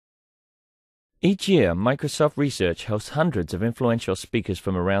Each year, Microsoft Research hosts hundreds of influential speakers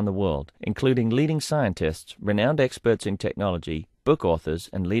from around the world, including leading scientists, renowned experts in technology, book authors,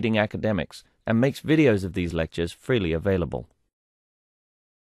 and leading academics, and makes videos of these lectures freely available.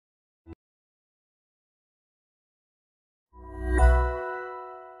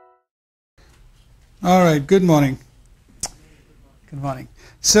 All right, good morning. Good morning.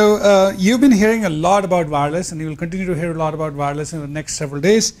 So you've been hearing a lot about wireless, and you will continue to hear a lot about wireless in the next several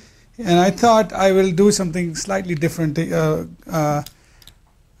days. And I thought I will do something slightly different, talk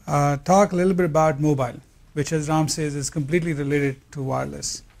a little bit about mobile, which, as Ram says, is completely related to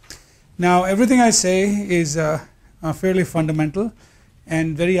wireless. Now, everything I say is fairly fundamental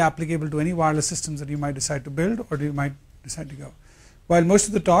and very applicable to any wireless systems that you might decide to build or you might decide to go. While most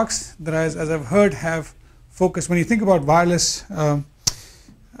of the talks that as I've heard have focused, when you think about wireless,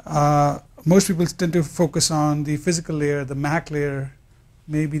 most people tend to focus on the physical layer, the MAC layer,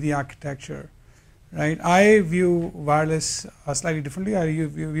 maybe the architecture, right? I view wireless slightly differently. I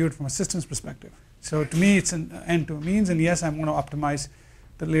view it from a systems perspective. So to me, it's an end to a means, and yes, I'm going to optimize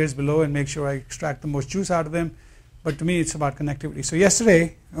the layers below and make sure I extract the most juice out of them. But to me, it's about connectivity. So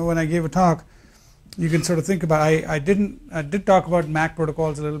yesterday, when I gave a talk, you can sort of think about, I did talk about MAC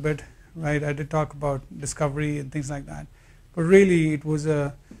protocols a little bit, right? I did talk about discovery and things like that. But really, it was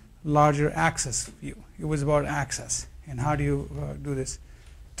a larger access view. It was about access and how do you do this.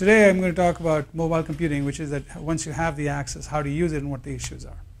 Today, I'm going to talk about mobile computing, which is that once you have the access, how to use it and what the issues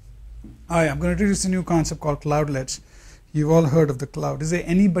are. All right, I'm going to introduce a new concept called cloudlets. You've all heard of the cloud. Is there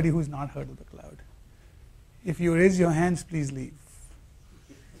anybody who's not heard of the cloud? If you raise your hands, please leave.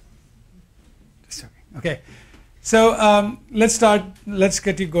 Just joking. Okay. So let's start. Let's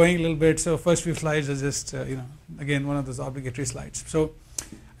get you going a little bit. So first few slides are just, again, one of those obligatory slides. So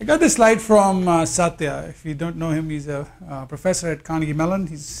I got this slide from Satya. If you don't know him, he's a professor at Carnegie Mellon.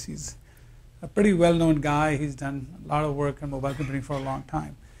 He's a pretty well-known guy. He's done a lot of work on mobile computing for a long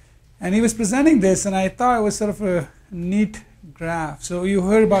time. And he was presenting this, and I thought it was sort of a neat graph. So you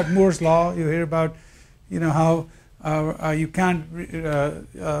heard about Moore's law. You hear about, how you can't,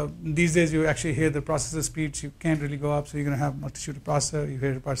 these days you actually hear the processor speeds. You can't really go up, so you're going to have multi-shooter processor. You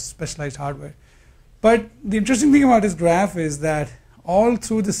hear about specialized hardware. But the interesting thing about this graph is that all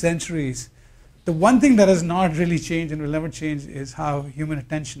through the centuries, the one thing that has not really changed and will never change is how human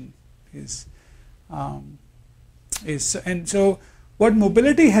attention is. And so what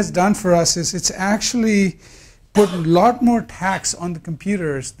mobility has done for us is it's actually put a lot more tax on the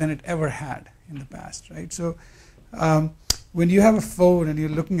computers than it ever had in the past, right? So when you have a phone and you're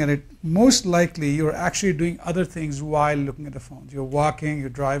looking at it, most likely you're actually doing other things while looking at the phone. You're walking, you're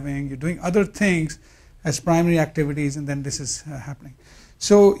driving, you're doing other things as primary activities, and then this is happening.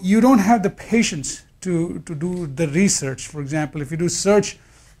 So you don't have the patience to do the research. For example, if you do search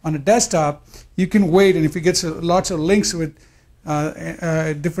on a desktop, you can wait, and if you get lots of links with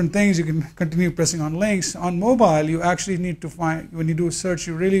different things, you can continue pressing on links. On mobile, you actually need to find, when you do a search,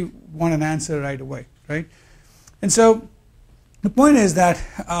 you really want an answer right away, right? And so the point is that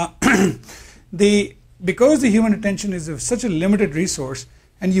because the human attention is such a limited resource,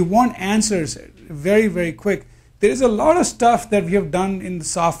 and you want answers very, very quick, there is a lot of stuff that we have done in the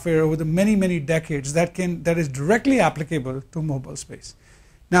software over the many, many decades that is directly applicable to mobile space.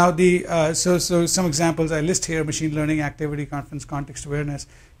 Now, so some examples I list here: machine learning, activity, conference, context awareness.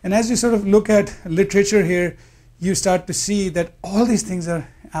 And as you sort of look at literature here, you start to see that all these things are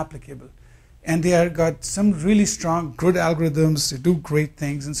applicable. And they are got some really strong, good algorithms. They do great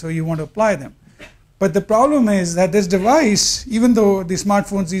things, and so you want to apply them. But the problem is that this device, even though the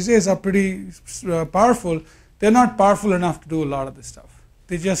smartphones these days are pretty powerful, they're not powerful enough to do a lot of this stuff.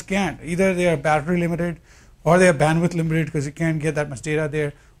 They just can't. Either they are battery limited, or they are bandwidth limited because you can't get that much data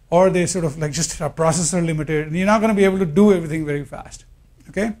there, or they sort of like just are processor limited, and you're not going to be able to do everything very fast.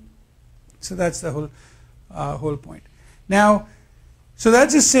 Okay? So that's the whole point. Now, so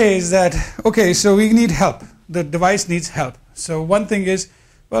that just says that, okay, so we need help. The device needs help. So one thing is,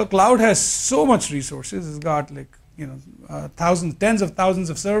 well, cloud has so much resources. It's got like, thousands, tens of thousands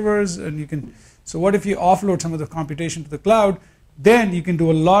of servers, and you can, so what if you offload some of the computation to the cloud? Then you can do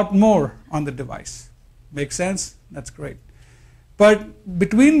a lot more on the device. Make sense? That's great. But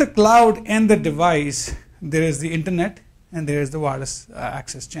between the cloud and the device, there is the internet and there is the wireless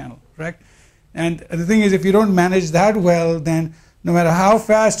access channel, correct? And the thing is, if you don't manage that well, then no matter how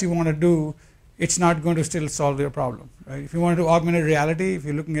fast you want to do, it's not going to still solve your problem, right? If you want to do augmented reality, if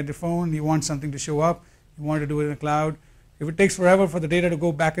you're looking at your phone, you want something to show up, you want to do it in the cloud. If it takes forever for the data to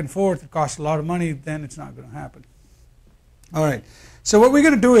go back and forth, it costs a lot of money, then it's not going to happen. All right. So what we're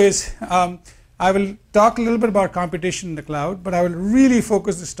going to do is, I will talk a little bit about computation in the cloud, but I will really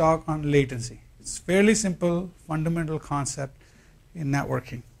focus this talk on latency. It's fairly simple, fundamental concept in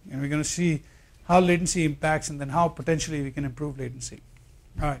networking. And we're going to see how latency impacts and then how potentially we can improve latency.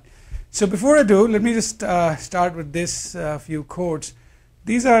 All right. So before I do, let me just start with this few quotes.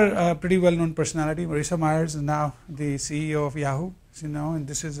 These are a pretty well-known personality. Marissa Myers is now the CEO of Yahoo, as you know, and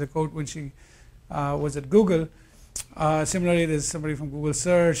this is a quote when she was at Google. Similarly, there's somebody from Google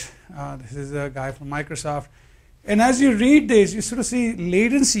Search. This is a guy from Microsoft. And as you read this, you sort of see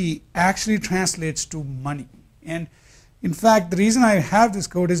latency actually translates to money. And in fact, the reason I have this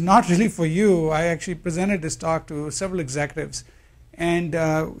quote is not really for you. I actually presented this talk to several executives. And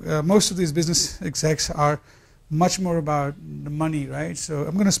most of these business execs are much more about the money, right? So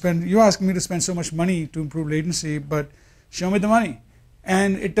I'm going to spend, you're asking me to spend so much money to improve latency, but show me the money.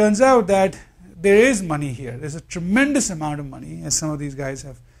 And it turns out that there is money here. There's a tremendous amount of money, as some of these guys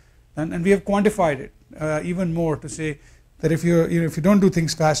have done. And we have quantified it even more to say that if if you don't do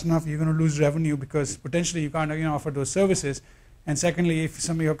things fast enough, you're going to lose revenue because potentially you can't offer those services. And secondly, if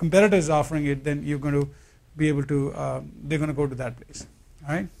some of your competitors are offering it, then you're going to be able to, they're going to go to that place.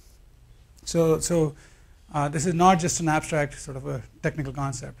 All right? So this is not just an abstract sort of a technical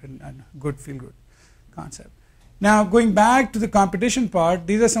concept and good feel-good concept. Now, going back to the competition part,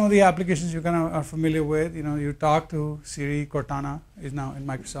 these are some of the applications you kind of are familiar with. You talk to Siri, Cortana is now in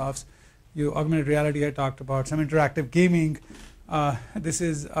Microsoft's. Augmented reality I talked about, some interactive gaming. This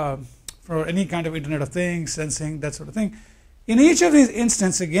is for any kind of Internet of Things, sensing, that sort of thing. In each of these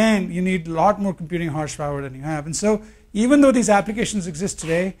instances, again, you need a lot more computing horsepower than you have. And so even though these applications exist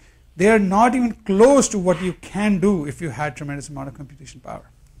today, they are not even close to what you can do if you had tremendous amount of computation power.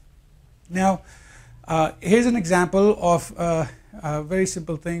 Now, here's an example of a very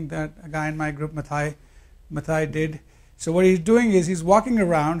simple thing that a guy in my group, Mathai did. So what he's doing is he's walking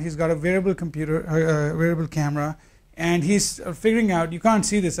around. He's got a wearable computer, wearable camera, and he's figuring out. You can't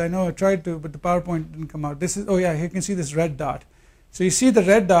see this. I know I tried to, but the PowerPoint didn't come out. This is, oh yeah, you can see this red dot. So you see the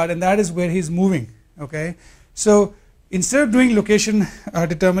red dot, and that is where he's moving. Okay. So instead of doing location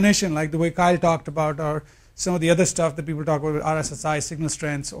determination like the way Kyle talked about, or some of the other stuff that people talk about, RSSI, signal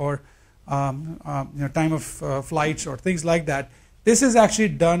strengths, or time of flights, or things like that, this is actually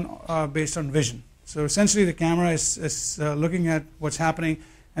done based on vision. So essentially, the camera is looking at what's happening,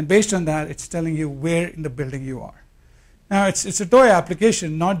 and based on that, it's telling you where in the building you are. Now, it's a toy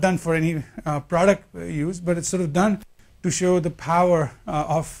application, not done for any product use, but it's sort of done to show the power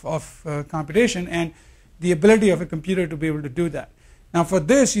of computation and the ability of a computer to be able to do that. Now, for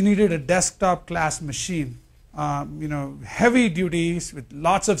this, you needed a desktop class machine, heavy duties with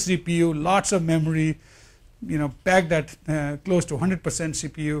lots of CPU, lots of memory, pegged at close to 100%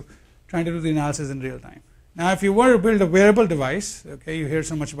 CPU, trying to do the analysis in real time. Now, if you were to build a wearable device, okay, you hear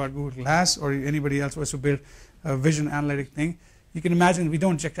so much about Google Glass, or anybody else was to build a vision analytic thing, you can imagine we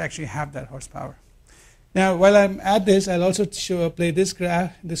don't actually have that horsepower. Now, while I'm at this, I'll also play this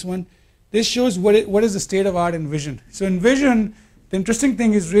graph, this one. This shows what is the state of art in vision. So in vision, the interesting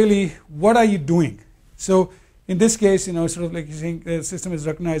thing is really what are you doing? So in this case, sort of like you're saying, the system is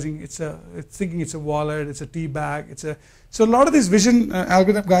recognizing it's thinking it's a wallet, it's a tea bag, so a lot of these vision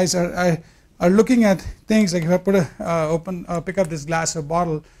algorithm guys are looking at things like if I put pick up this glass or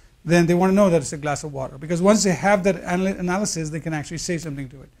bottle, then they want to know that it's a glass of water, because once they have that analysis, they can actually say something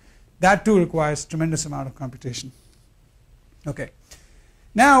to it. That too requires tremendous amount of computation. Okay.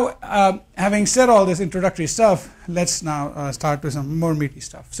 Now, having said all this introductory stuff, let's now start with some more meaty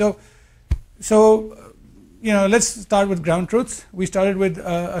stuff. So let's start with ground truths. We started with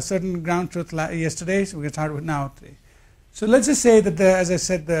a certain ground truth yesterday, so we're going to start with now today. So let's just say that, as I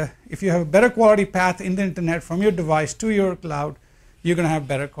said, if you have a better quality path in the internet from your device to your cloud, you're going to have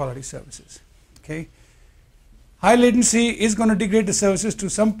better quality services. Okay. High latency is going to degrade the services to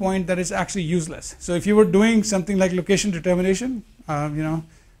some point that is actually useless. So if you were doing something like location determination,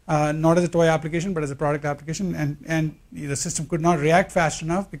 not as a toy application, but as a product application, and the system could not react fast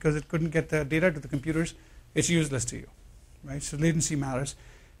enough because it couldn't get the data to the computers, it's useless to you, right? So latency matters,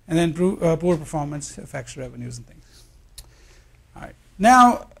 and then poor performance affects revenues and things. All right.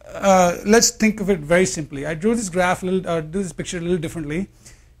 Now let's think of it very simply. I drew this graph, do this picture a little differently,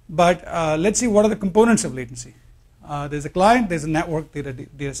 but let's see what are the components of latency. There's a client, there's a network,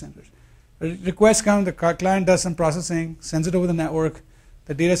 data centers. The request comes, the client does some processing, sends it over the network.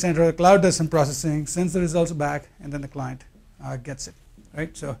 The data center or the cloud does some processing, sends the results back, and then the client gets it,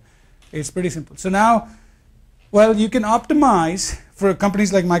 right? So it's pretty simple. So now, well, you can optimize for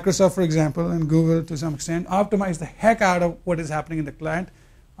companies like Microsoft, for example, and Google to some extent, optimize the heck out of what is happening in the client,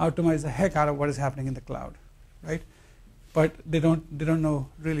 optimize the heck out of what is happening in the cloud, right? But they don't know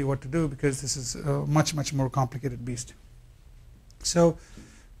really what to do because this is a much more complicated beast. So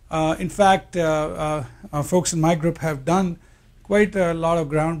In fact, folks in my group have done quite a lot of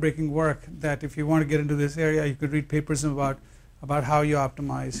groundbreaking work that if you want to get into this area, you could read papers about how you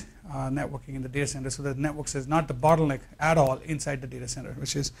optimize networking in the data center so that networks is not the bottleneck at all inside the data center,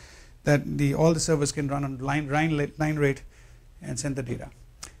 which is that all the servers can run on line rate and send the data.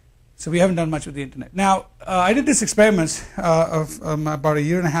 So we haven't done much with the internet. Now, I did this experiment of about a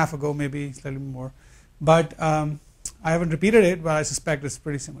year and a half ago, maybe slightly more, but I haven't repeated it, but I suspect it's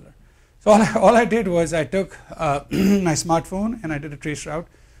pretty similar. So all I did was I took my smartphone and I did a trace route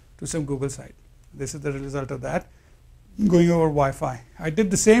to some Google site. This is the result of that, going over Wi-Fi. I did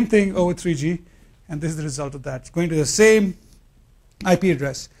the same thing over 3G, and this is the result of that. It's going to the same IP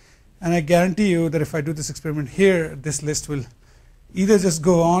address. And I guarantee you that if I do this experiment here, this list will either just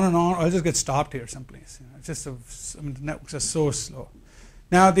go on and on, or I'll just get stopped here someplace. It's just I mean, the networks are so slow.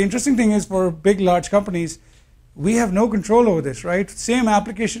 Now, the interesting thing is for big, large companies, we have no control over this, right? Same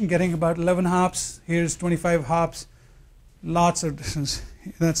application getting about 11 hops. Here's 25 hops. Lots of distance.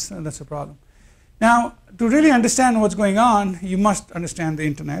 That's a problem. Now, to really understand what's going on, you must understand the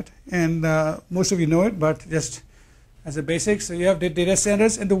internet. And most of you know it, but just as a basic. So you have the data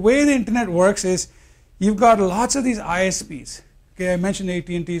centers. And the way the internet works is you've got lots of these ISPs. Okay, I mentioned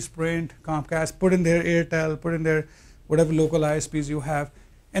AT&T, Sprint, Comcast. Put in their Airtel, put in their whatever local ISPs you have.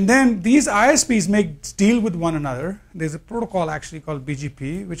 And then these ISPs make deal with one another. There's a protocol actually called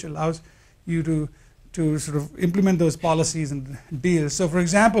BGP, which allows you to sort of implement those policies and deals. So for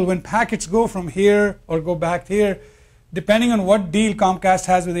example, when packets go from here or go back here, depending on what deal Comcast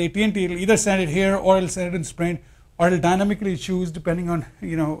has with AT&T, it'll either send it here or it'll send it in Sprint, or it'll dynamically choose depending on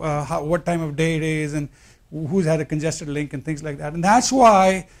what time of day it is and who's had a congested link and things like that. And that's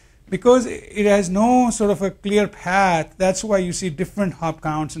why, because it has no sort of a clear path, that's why you see different hop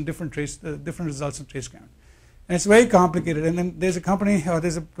counts and different results in trace count. And it's very complicated. And then there's a company,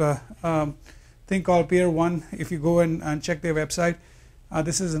 there's a thing called Peer 1. If you go and check their website,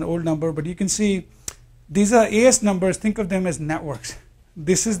 this is an old number, but you can see these are AS numbers. Think of them as networks.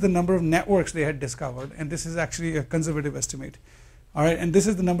 This is the number of networks they had discovered, and this is actually a conservative estimate. All right, and this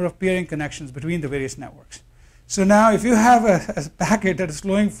is the number of peering connections between the various networks. So now if you have a packet that is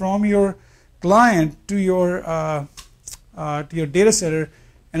flowing from your client to your data center,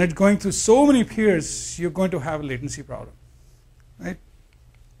 and it's going through so many peers, you're going to have a latency problem, right?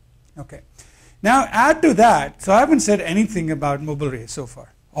 Okay. Now add to that, so I haven't said anything about mobile arrays so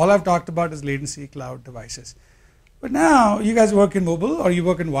far. All I've talked about is latency, cloud devices. But now you guys work in mobile or you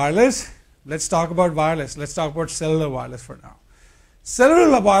work in wireless. Let's talk about wireless. Let's talk about cellular wireless for now.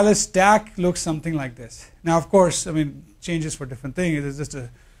 Cellular wireless stack looks something like this. Now, of course, I mean, changes for different things. It's just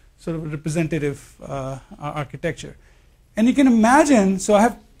a sort of a representative architecture. And you can imagine, so I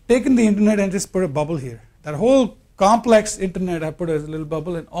have taken the internet and just put a bubble here. That whole complex internet I put as a little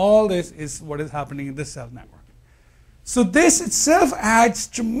bubble, and all this is what is happening in this cell network. So this itself adds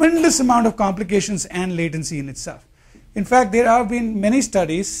tremendous amount of complications and latency in itself. In fact, there have been many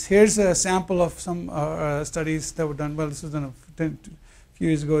studies. Here's a sample of some studies that were done. Well, this was done a few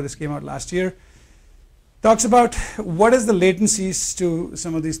years ago. This came out last year. Talks about what is the latencies to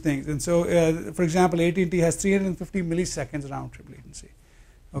some of these things. And so, for example, AT&T has 350 milliseconds round trip latency.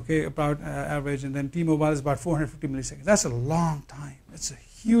 Okay, about average, and then T-Mobile is about 450 milliseconds. That's a long time. It's a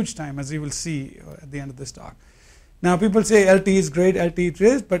huge time, as you will see at the end of this talk. Now, people say LTE is great, LTE it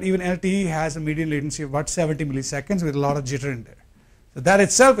is, but even LTE has a median latency of about 70 milliseconds with a lot of jitter in there. So that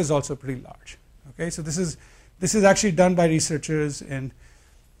itself is also pretty large. Okay, so this is actually done by researchers, and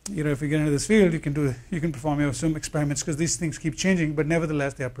if you get into this field, you can perform some experiments because these things keep changing, but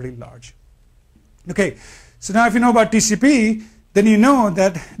nevertheless they are pretty large. Okay, so now if you know about TCP, then you know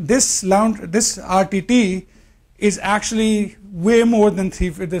that this RTT is actually way more than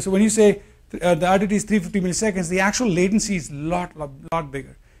 350. So when you say the RTT is 350 milliseconds, the actual latency is a lot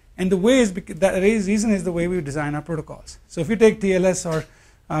bigger. And the way is the reason is the way we design our protocols. So if you take TLS or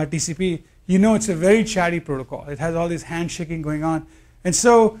TCP, you know it's a very chatty protocol. It has all this handshaking going on. And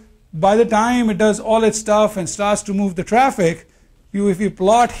so by the time it does all its stuff and starts to move the traffic, if you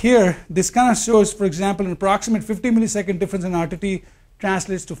plot here, this kind of shows, for example, an approximate 50 millisecond difference in RTT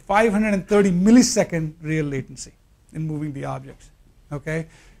translates to 530 millisecond real latency in moving the objects. Okay?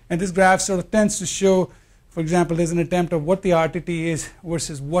 And this graph sort of tends to show, for example, there's an attempt of what the RTT is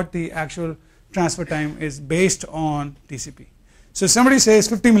versus what the actual transfer time is based on TCP. So if somebody says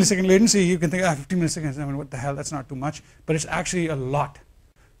 50 millisecond latency, you can think, 50 milliseconds, I mean, what the hell, that's not too much. But it's actually a lot.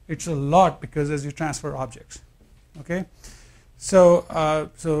 It's a lot because as you transfer objects. Okay? So,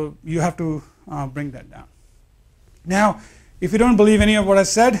 so you have to bring that down. Now, if you don't believe any of what I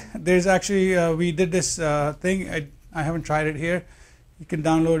said, there's actually, we did this thing. I haven't tried it here. You can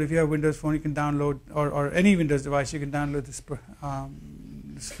download, if you have a Windows phone, you can download, or any Windows device, you can download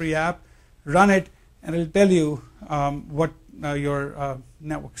this free app, run it, and it'll tell you what your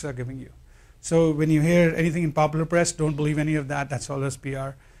networks are giving you. So when you hear anything in popular press, don't believe any of that. That's all just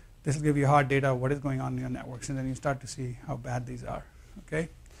PR. This will give you hard data of what is going on in your networks, and then you start to see how bad these are. Okay,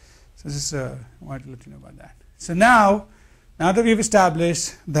 so this is I wanted to let you know about that. So now that we've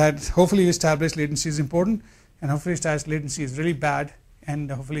established that, hopefully we established latency is important, and hopefully established latency is really bad,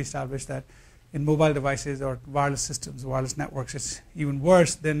 and hopefully established that in mobile devices or wireless systems, wireless networks, it's even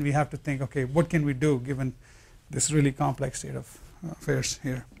worse. Then we have to think, okay, what can we do given this really complex state of affairs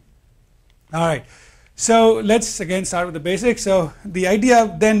here? All right, so let's again start with the basics. So the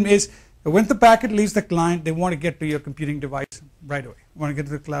idea then is that when the packet leaves the client, they want to get to your computing device right away. Want to get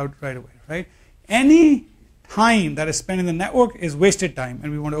to the cloud right away, right? Any time that is spent in the network is wasted time,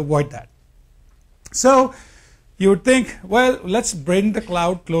 and we want to avoid that. So you would think, well, let's bring the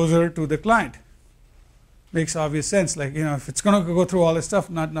cloud closer to the client. Makes obvious sense. Like, you know, if it's going to go through all this stuff,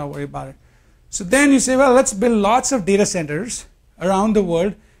 not worry about it. So then you say, well, let's build lots of data centers around the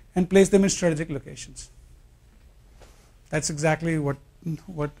world and place them in strategic locations. That's exactly what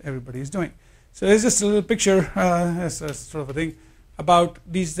everybody is doing. So there's just a little picture, as a sort of a thing, about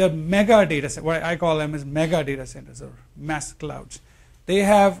these mega data centers. What I call them is mega data centers or mass clouds. They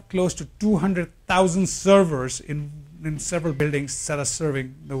have close to 200,000 servers in several buildings that are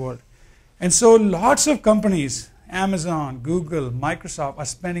serving the world. And so lots of companies, Amazon, Google, Microsoft, are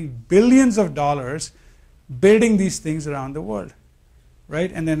spending billions of dollars building these things around the world,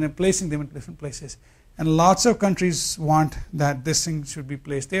 right? And then placing them in different places. And lots of countries want that this thing should be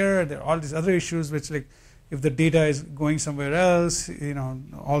placed there. There are all these other issues, which, like, if the data is going somewhere else, you know,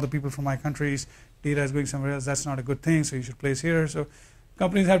 all the people from my country's data is going somewhere else, that's not a good thing, so you should place here. So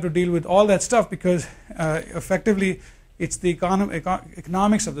companies have to deal with all that stuff because effectively it's the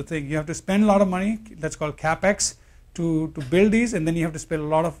economics of the thing. You have to spend a lot of money, that's called capex, to build these, and then you have to spend a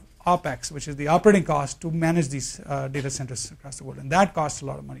lot of opex, which is the operating cost to manage these data centers across the world. And that costs a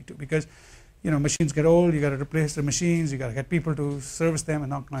lot of money too, because, you know, machines get old, you got to replace the machines, you got to get people to service them,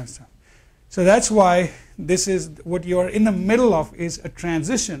 and all kinds of stuff. So that's why this is what you're in the middle of, is a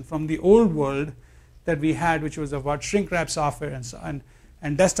transition from the old world that we had, which was about shrink wrap software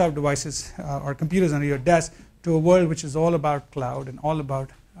and desktop devices or computers under your desk, to a world which is all about cloud and all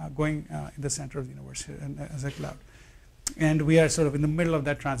about going in the center of the universe as a cloud. And we are sort of in the middle of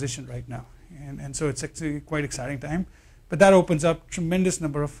that transition right now. And so it's actually quite exciting time. But that opens up tremendous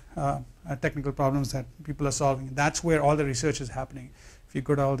number of technical problems that people are solving. That's where all the research is happening. If you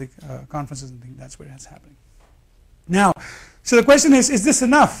go to all the conferences and things, that's where it's happening. Now, so the question is this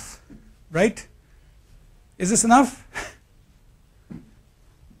enough, right? Is this enough?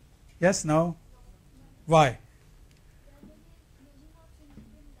 Yes, no? Why?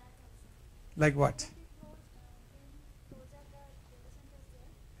 Like what?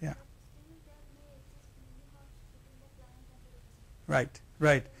 Yeah. Right,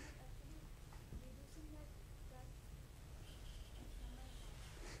 right.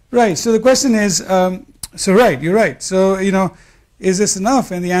 Right, so the question is, so right, you're right. So, you know, is this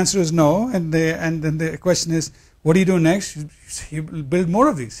enough? And the answer is no. And then the question is, what do you do next? You build more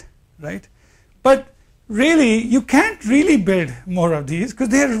of these, right? But really, you can't really build more of these because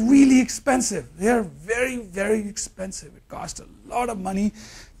they are really expensive. They are very, very expensive. It costs a lot of money.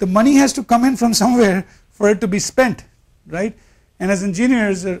 The money has to come in from somewhere for it to be spent, right? And as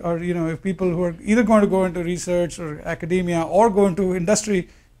engineers, or you know, if people who are either going to go into research or academia or go into industry,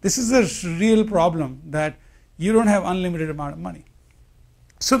 this is a real problem that you don't have unlimited amount of money.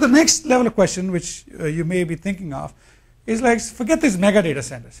 So the next level of question, which you may be thinking of, is like, forget these mega data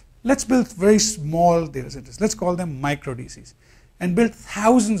centers. Let's build very small data centers. Let's call them micro DCs, and build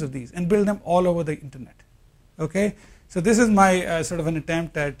thousands of these and build them all over the internet. Okay, so this is my sort of an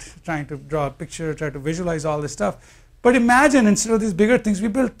attempt at trying to draw a picture, try to visualize all this stuff. But imagine, instead of these bigger things, we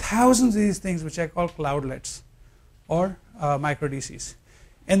build thousands of these things, which I call cloudlets or micro DCs.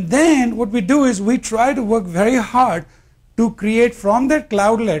 And then what we do is we try to work very hard to create from that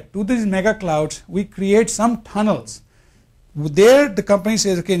cloudlet to these mega clouds, we create some tunnels. There, the company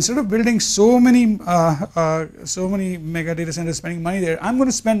says, okay, instead of building so many mega data centers, spending money there, I'm going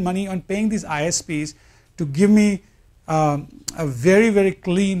to spend money on paying these ISPs to give me a very, very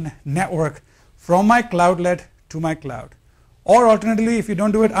clean network from my cloudlet to my cloud. Or alternatively, if you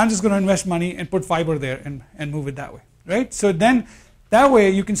don't do it, I'm just going to invest money and put fiber there and move it that way, right? So then that way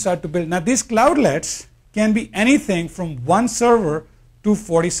you can start to build. Now these cloudlets can be anything from 1 server to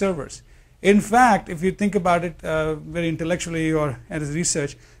 40 servers. In fact, if you think about it very intellectually or as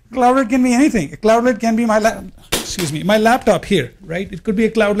research, Cloudlet can be anything. A cloudlet can be my laptop here, right? It could be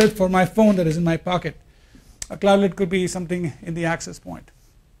a cloudlet for my phone that is in my pocket. A cloudlet could be something in the access point.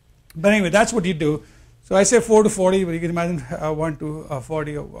 But anyway, that's what you do. So I say 4 to 40, but you can imagine 1 to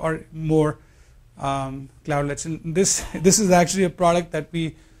 40 or more cloudlets. And this is actually a product that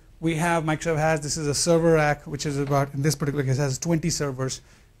we have, Microsoft has. This is a server rack, which is about, in this particular case, has 20 servers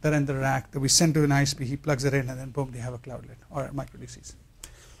that are in the rack that we send to an ISP. He plugs it in, and then boom, they have a cloudlet or a micro DCs.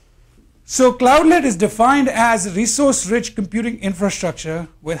 So cloudlet is defined as resource-rich computing infrastructure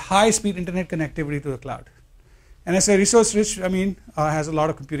with high-speed internet connectivity to the cloud. And I say resource-rich, I mean has a lot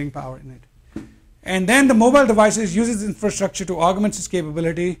of computing power in it. And then the mobile devices uses infrastructure to augment its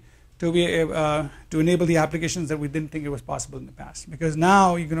capability to be to enable the applications that we didn't think it was possible in the past. Because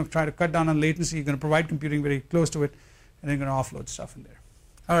now you're going to try to cut down on latency, you're going to provide computing very close to it, and then you're going to offload stuff in there.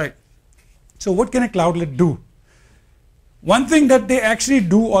 All right. So what can a cloudlet do? One thing that they actually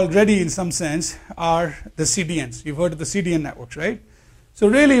do already in some sense are the CDNs. You've heard of the CDN networks, right? So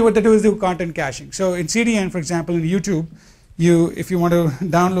really what they do is do content caching. So in CDN, for example, in YouTube, if you want to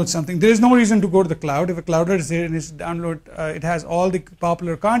download something, there is no reason to go to the cloud. If a cloudlet is there and it's download, it has all the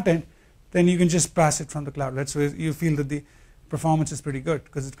popular content, then you can just pass it from the cloudlet. So you feel that the performance is pretty good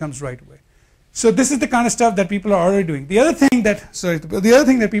because it comes right away. So this is the kind of stuff that people are already doing. The other thing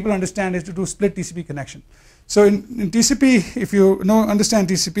that people understand is to do split TCP connection. So in TCP, if you understand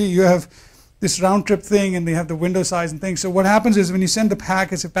TCP, you have this round trip thing, and they have the window size and things. So what happens is when you send the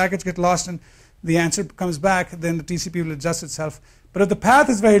packets, if packets get lost and the answer comes back, then the TCP will adjust itself. But if the path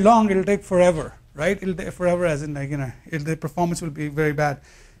is very long, it'll take forever, right? It'll take forever, as in the performance will be very bad.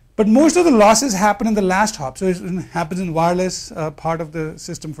 But most of the losses happen in the last hop. So it happens in wireless part of the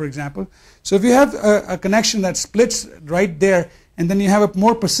system, for example. So if you have a connection that splits right there, and then you have a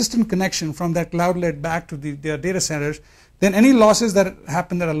more persistent connection from that cloudlet back to their data centers, then any losses that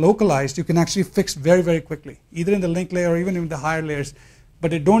happen that are localized, you can actually fix very, very quickly, either in the link layer or even in the higher layers.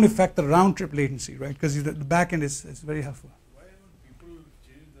 But they don't affect the round trip latency, right? Because the back end is very helpful. Why haven't people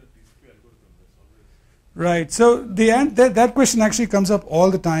changed the TCP algorithm? That's always right. So that question actually comes up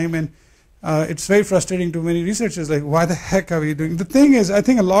all the time, and it's very frustrating to many researchers. Like, why the heck are we doing? The thing is, I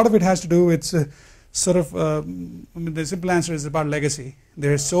think a lot of it has to do with sort of. I mean, the simple answer is about legacy.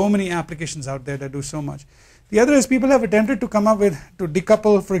 There are so many applications out there that do so much. The other is people have attempted to come up with to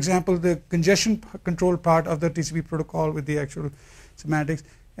decouple, for example, the congestion control part of the TCP protocol with the actual semantics,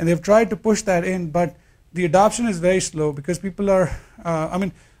 and they've tried to push that in, but the adoption is very slow because people are, I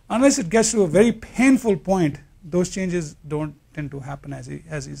mean, unless it gets to a very painful point, those changes don't tend to happen as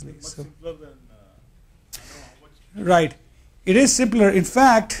easily. much simpler than right, it is simpler. In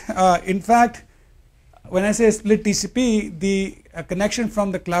fact, when I say split TCP, the connection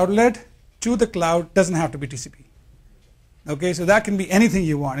from the cloudlet to the cloud doesn't have to be TCP. Okay, so that can be anything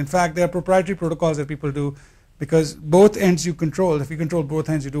you want. In fact, there are proprietary protocols that people do because both ends you control. If you control both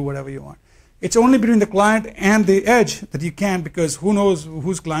ends, you do whatever you want. It's only between the client and the edge that you can, because who knows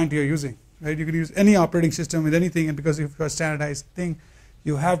whose client you're using, right? You can use any operating system with anything, and because you've got a standardized thing,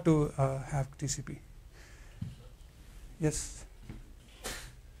 you have to have TCP. Yes?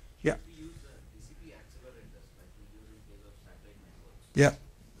 Yeah. We use TCP accelerators like we use in case of satellite networks. Yeah.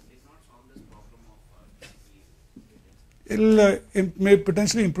 It's not solve this problem of TCP. It may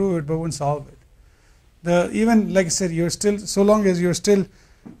potentially improve it, but won't solve it. Even like I said, you're still, so long as you're still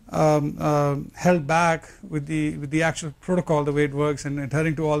held back with the actual protocol, the way it works, and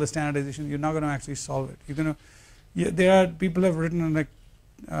adhering to all the standardization, you're not going to actually solve it. You're going to, there are people have written like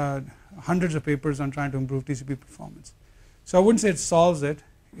hundreds of papers on trying to improve TCP performance. So I wouldn't say it solves it.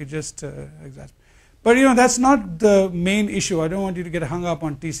 It just exacerbates. But that's not the main issue. I don't want you to get hung up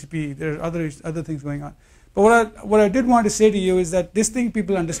on TCP. There are other things going on. But what I did want to say to you is that this thing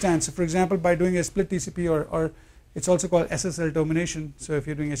people understand. So for example, by doing a split TCP, or it's also called SSL termination. So if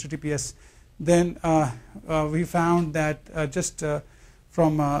you're doing HTTPS, then we found that just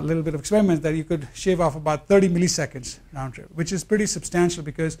from a little bit of experiments that you could shave off about 30 milliseconds round trip, which is pretty substantial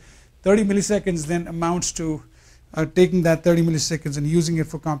because 30 milliseconds then amounts to taking that 30 milliseconds and using it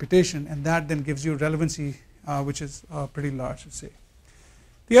for computation, and that then gives you relevancy, which is pretty large, let's say.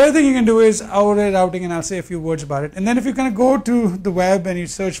 The other thing you can do is array routing, and I'll say a few words about it. And then if you kind of go to the web and you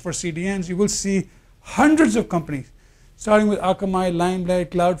search for CDNs, you will see hundreds of companies, starting with Akamai,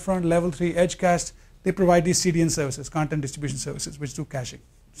 Limelight, CloudFront, Level 3, Edgecast. They provide these CDN services, content distribution services, which do caching.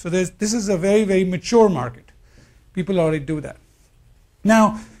 So this is a very, very mature market. People already do that.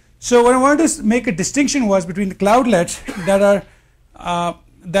 Now, so what I wanted to make a distinction was between the cloudlets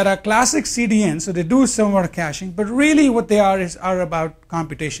that are classic CDNs, so they do somewhat of caching, but really what they are about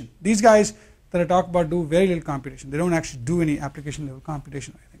computation. These guys that I talk about do very little computation. They don't actually do any application level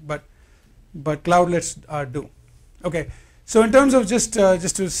computation or anything. but cloudlets do. Okay, so in terms of just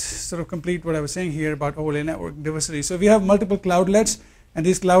to sort of complete what I was saying here about overlay network diversity. So if you have multiple cloudlets and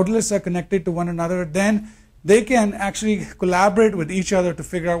these cloudlets are connected to one another, then they can actually collaborate with each other to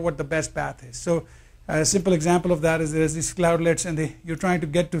figure out what the best path is. So a simple example of that is there's these cloudlets, and you're trying to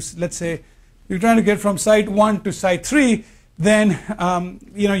get to, let's say, you're trying to get from site 1 to site 3. Then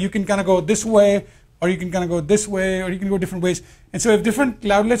you can kind of go this way, or you can kind of go this way, or you can go different ways. And so if different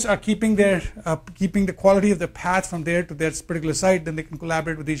cloudlets are keeping the quality of the path from there to their particular site, then they can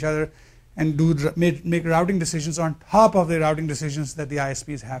collaborate with each other and make routing decisions on top of the routing decisions that the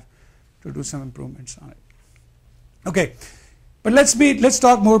ISPs have to do some improvements on it. Okay, but let's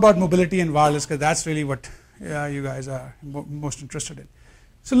talk more about mobility and wireless, because that's really what you guys are most interested in.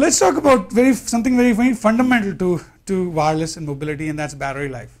 So let's talk about something very fundamental to wireless and mobility, and that's battery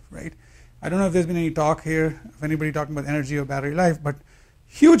life, right? I don't know if there's been any talk here of anybody talking about energy or battery life, but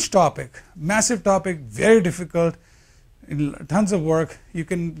huge topic, massive topic, very difficult, tons of work. You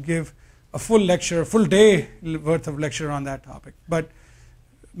can give a full lecture, a full day worth of lecture on that topic, but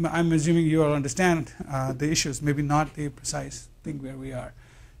I'm assuming you all understand the issues, maybe not the precise thing where we are.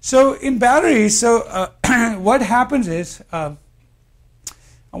 So in batteries, what happens is,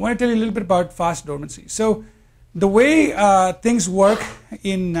 I want to tell you a little bit about fast dormancy. So the way things work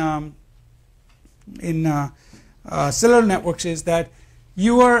in cellular networks is that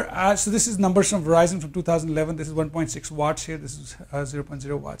you are, so this is numbers from Verizon from 2011. This is 1.6 watts here. This is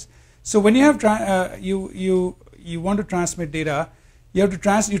 0.0 watts. So when you have you want to transmit data, you have to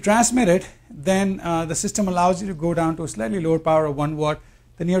transmit it. Then the system allows you to go down to a slightly lower power of 1 watt.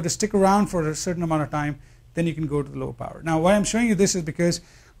 Then you have to stick around for a certain amount of time. Then you can go to the low power. Now, why I'm showing you this is because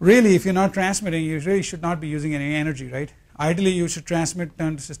really, if you're not transmitting, you really should not be using any energy, right? Ideally, you should transmit,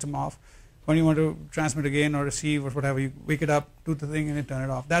 turn the system off. When you want to transmit again or receive or whatever, you wake it up, do the thing, and then turn it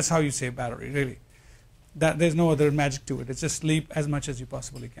off. That's how you save battery, really. There's no other magic to it. It's just sleep as much as you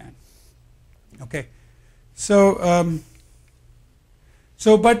possibly can. Okay. So,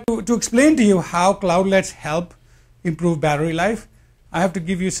 but to explain to you how cloudlets help improve battery life, I have to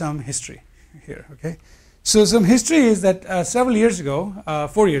give you some history here. Okay. So some history is that several years ago,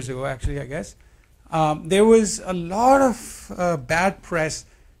 4 years ago actually, I guess, there was a lot of bad press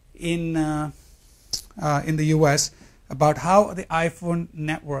in the US about how the iPhone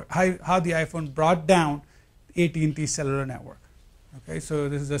network, how the iPhone brought down AT&T cellular network. Okay, so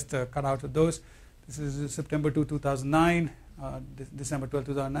this is just a cutout of those. This is September 2, 2009, December 12,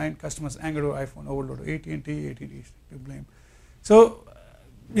 2009. Customers angered over iPhone overload of AT&T. AT&T to blame. So,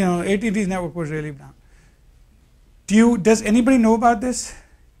 AT&T's network was really down. Does anybody know about this?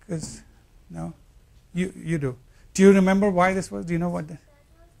 Because no, you do. Do you remember why this was? Do you know what?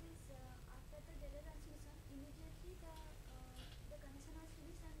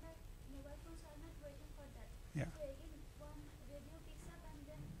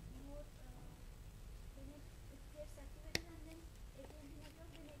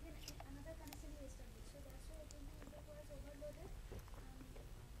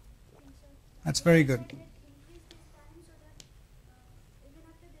 That's very good.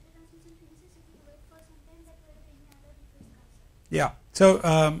 Yeah, so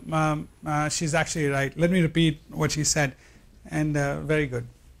she's actually right. Let me repeat what she said, and very good.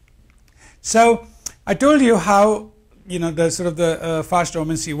 So I told you how the sort of the fast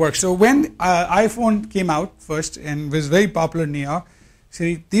dormancy works. So when iPhone came out first and was very popular in New York,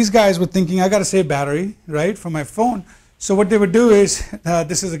 see, these guys were thinking, I got to save battery, right, for my phone. So what they would do is,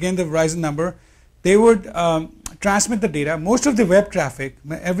 this is again the Verizon number, they would transmit the data. Most of the web traffic,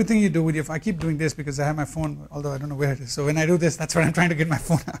 everything you do with your, I keep doing this because I have my phone, although I don't know where it is. So when I do this, that's what I'm trying to get my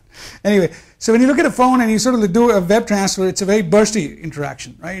phone out. Anyway, so when you look at a phone and you sort of do a web transfer, it's a very bursty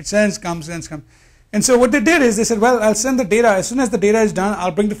interaction, right? It sends, comes, sends, comes. And so what they did is they said, well, I'll send the data. As soon as the data is done,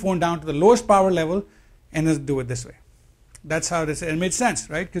 I'll bring the phone down to the lowest power level and just do it this way. That's how it made sense,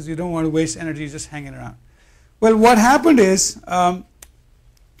 right? Because you don't want to waste energy just hanging around. Well, what happened is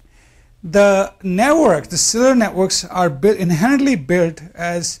the network, the cellular networks are inherently built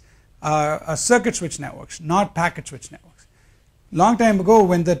as circuit switch networks, not packet switch networks. Long time ago,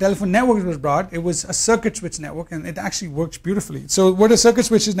 when the telephone network was brought, it was a circuit switch network, and it actually works beautifully. So what a circuit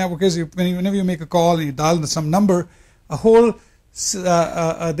switch network is, whenever you make a call and you dial some number, there's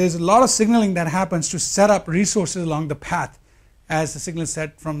a lot of signaling that happens to set up resources along the path as the signal is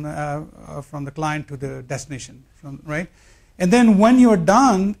set from the client to the destination, right? And then when you're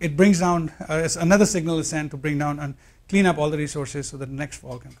done, it brings down, another signal is sent to bring down and clean up all the resources so that the next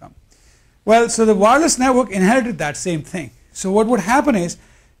fall can come. Well, so the wireless network inherited that same thing. So what would happen is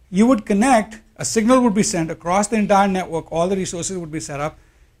you would connect, a signal would be sent across the entire network, all the resources would be set up,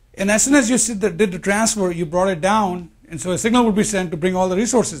 And as soon as you did the transfer, you brought it down, and so a signal would be sent to bring all the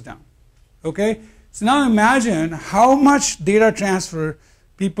resources down. Okay? So now imagine how much data transfer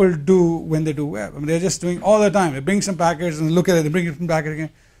people do when they do web. I mean, they're just doing all the time. They bring some packets and look at it, they bring it from packet again.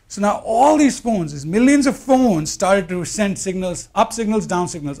 So now all these phones, these millions of phones, started to send signals, up signals, down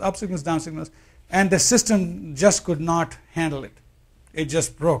signals, up signals, down signals, and the system just could not handle it. It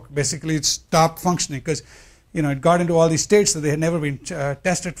just broke. Basically, it stopped functioning because it got into all these states that they had never been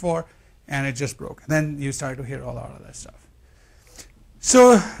tested for, and it just broke. And then you started to hear all of that stuff.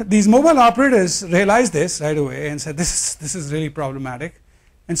 So these mobile operators realized this right away and said, this is really problematic.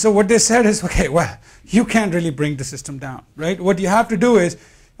 And so what they said is, okay, well, you can't really bring the system down, right? What you have to do is,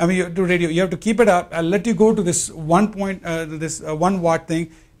 you do radio, you have to keep it up. I'll let you go to this 1 watt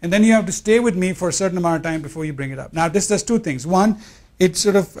thing, and then you have to stay with me for a certain amount of time before you bring it up. Now, this does two things. One, it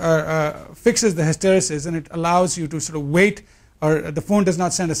sort of fixes the hysteresis, and it allows you to sort of wait, or the phone does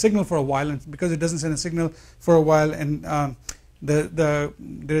not send a signal for a while, and because it doesn't send a signal for a while, and there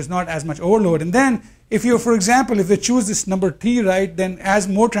is not as much overload. And then, if you, for example, if they choose this number T, right, then as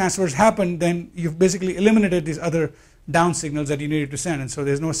more transfers happen, then you've basically eliminated these other down signals that you needed to send, and so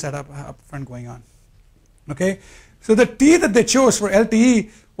there's no setup up front going on. Okay, so the T that they chose for LTE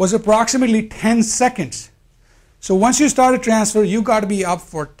was approximately 10 seconds. So once you start a transfer, you got to be up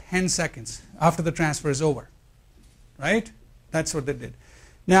for 10 seconds after the transfer is over, right? That's what they did.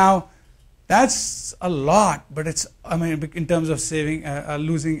 Now, that's a lot, but it's, in terms of saving,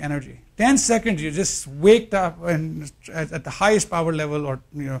 losing energy. 10 seconds, you just waked up and at the highest power level, or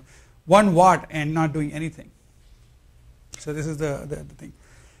 1 watt, and not doing anything. So this is the thing.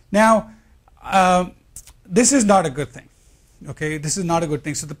 Now, this is not a good thing. Okay, this is not a good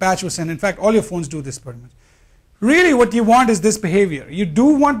thing. So the patch was sent. In fact, all your phones do this pretty much. Really, what you want is this behavior. You do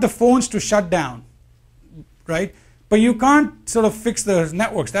want the phones to shut down, right? But you can't sort of fix the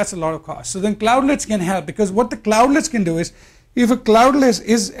networks. That's a lot of cost. So then cloudlets can help, because what the cloudlets can do is, if a cloudlet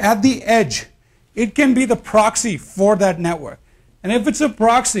is at the edge, it can be the proxy for that network. And if it's a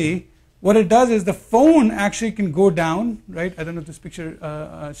proxy, what it does is the phone actually can go down, right? I don't know if this picture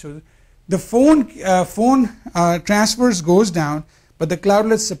shows it. The phone transfers goes down, but the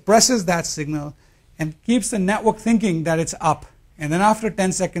cloudlet suppresses that signal and keeps the network thinking that it's up. And then after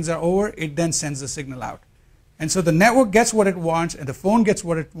 10 seconds are over, it then sends the signal out. And so the network gets what it wants, and the phone gets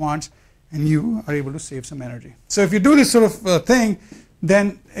what it wants, and you are able to save some energy. So if you do this sort of thing,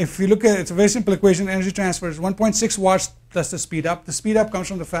 then if you look at it, it's a very simple equation. Energy transfer is 1.6 watts plus the speed up. The speed up comes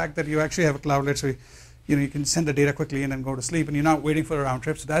from the fact that you actually have a cloudlet, so you can send the data quickly and then go to sleep, and you're not waiting for a round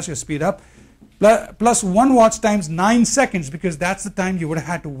trip. So that's your speed up. Plus 1 watts times 9 seconds, because that's the time you would have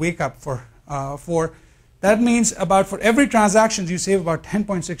had to wake up for. That means for every transaction, you save about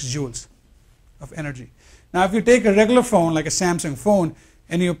 10.6 joules of energy. Now, if you take a regular phone, like a Samsung phone,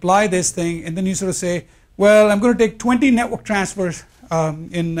 and you apply this thing, and then you sort of say, well, I'm going to take 20 network transfers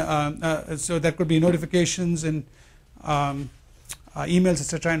so that could be notifications and emails,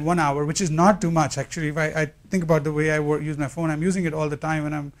 etc., in 1 hour, which is not too much, actually. If I think about the way I use my phone, I'm using it all the time,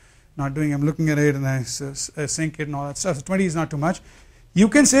 and I'm looking at it, and I sync it and all that stuff. So 20 is not too much. You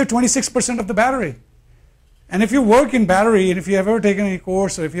can save 26% of the battery. And if you work in battery, and if you have ever taken any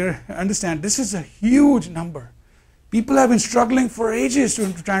course, or if you understand, this is a huge number. People have been struggling for ages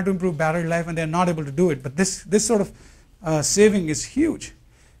to trying to improve battery life, and they're not able to do it. But this sort of saving is huge.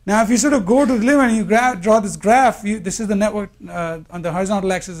 Now, if you sort of go to the limit and you draw this graph, this is the network on the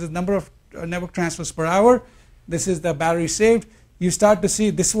horizontal axis is the number of network transfers per hour. This is the battery saved. You start to see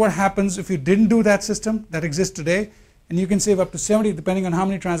this is what happens if you didn't do that system that exists today. And you can save up to 70, depending on how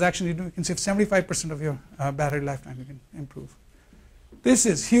many transactions you do, you can save 75% of your battery lifetime. You can improve. This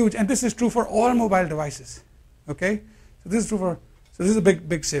is huge, and this is true for all mobile devices. Okay, so this is true for. So this is a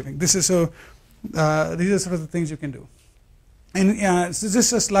big saving. This is so. These are sort of the things you can do. And so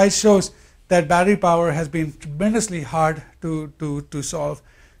this slide shows that battery power has been tremendously hard to solve.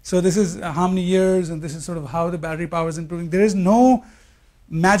 So this is how many years, and this is sort of how the battery power is improving. There is no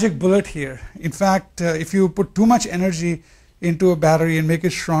magic bullet here. In fact, if you put too much energy into a battery and make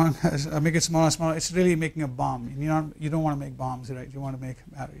it strong, make it smaller and smaller, it's really making a bomb. You don't want to make bombs, right? You want to make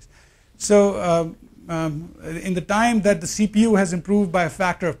batteries. So in the time that the CPU has improved by a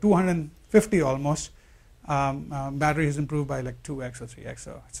factor of 250 almost, battery has improved by like 2x or 3x.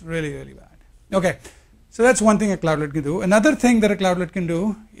 So it's really, really bad. Okay, so that's one thing a cloudlet can do. Another thing that a cloudlet can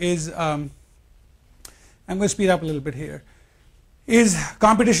do is, I'm going to speed up a little bit here, is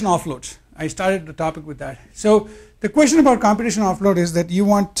computation offloads. I started the topic with that. So the question about computation offload is that you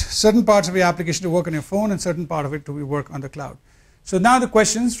want certain parts of your application to work on your phone and certain part of it to work on the cloud. So now the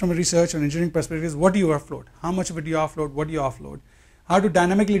questions from a research or engineering perspective is, what do you offload? How much of it do you offload? What do you offload? how to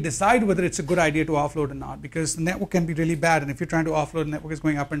dynamically decide whether it's a good idea to offload or not, because the network can be really bad, and if you're trying to offload, the network is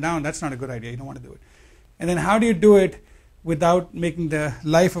going up and down, that's not a good idea. You don't want to do it. And then how do you do it without making the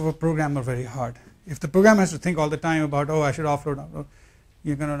life of a programmer very hard? If the programmer has to think all the time about, oh, I should offload,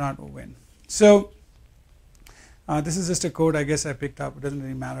 you're going to not win. So this is just a code I guess I picked up. It doesn't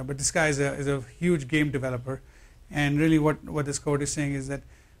really matter. But this guy is a huge game developer. And really what this code is saying is that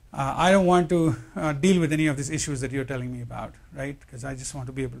I don't want to deal with any of these issues that you're telling me about, right? Because I just want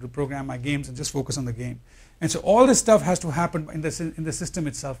to be able to program my games and just focus on the game. And so all this stuff has to happen in the system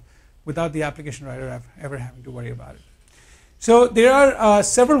itself without the application writer ever having to worry about it. So there are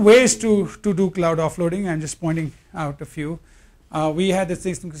several ways to do cloud offloading. I'm just pointing out a few. We had this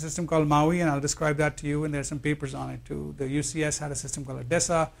system called Maui, and I'll describe that to you, and there are some papers on it too. The UCS had a system called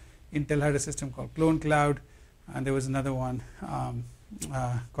Odessa. Intel had a system called Clone Cloud, and there was another one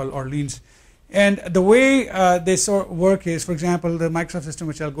called Orleans. And the way they work is, for example, the Microsoft system,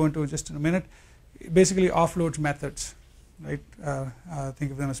 which I'll go into just in a minute, basically offloads methods, right?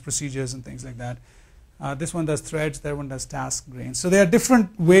 Think of them as procedures and things like that. This one does threads, that one does task grains. So there are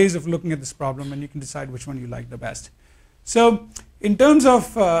different ways of looking at this problem, and you can decide which one you like the best. So in terms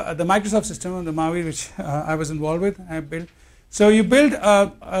of the Microsoft system and the Maui, which I was involved with, I built. So you build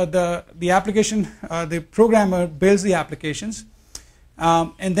the application, the programmer builds the applications,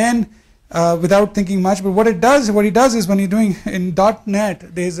 and then without thinking much, but what he does is when you're doing in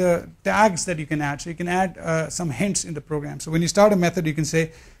 .NET, there's tags that you can add. So you can add some hints in the program. So when you start a method, you can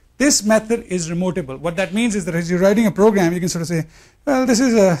say, this method is remotable. What that means is that as you're writing a program, you can sort of say, well, this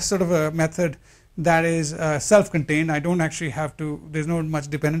is a sort of a method that is self-contained. I don't actually have to, there's no much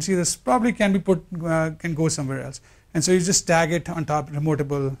dependency. This probably can be put, can go somewhere else. And so you just tag it on top,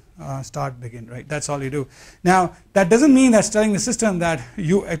 remotable, start, begin, right? That's all you do. Now, that doesn't mean that's telling the system that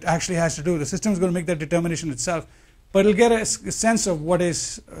it actually has to do. The system is going to make that determination itself, but it'll get a sense of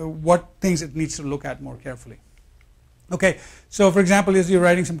what things it needs to look at more carefully. Okay, so for example, as you're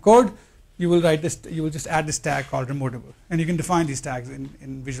writing some code, you will write this. You will just add this tag called remotable, and you can define these tags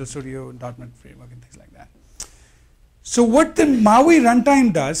in Visual Studio and .NET Framework and things like that. So what the Maui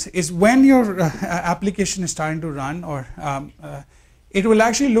runtime does is when your application is starting to run, or it will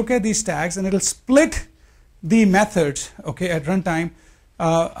actually look at these tags and it'll split the methods, okay, at runtime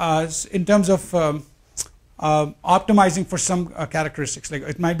in terms of optimizing for some characteristics. Like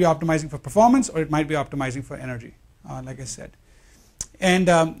it might be optimizing for performance, or it might be optimizing for energy, like I said. And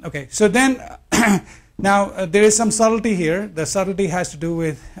okay, so then now there is some subtlety here. The subtlety has to do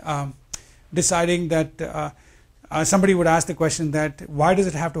with deciding that somebody would ask the question that why does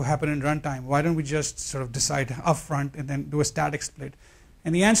it have to happen in runtime? Why don't we just sort of decide upfront and then do a static split?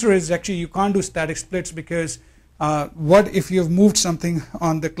 And the answer is actually you can't do static splits, because what if you've moved something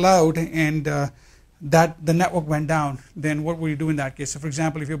on the cloud and that the network went down? Then what will you do in that case? So for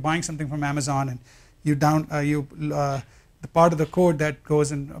example, if you're buying something from Amazon and the part of the code that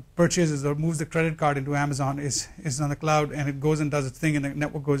goes and purchases or moves the credit card into Amazon is on the cloud, and it goes and does its thing and the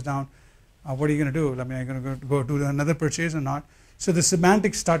network goes down. What are you going to do? I mean, are you going to go do another purchase or not? So the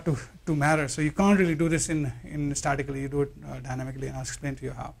semantics start to matter. So you can't really do this in statically. You do it dynamically, and I'll explain to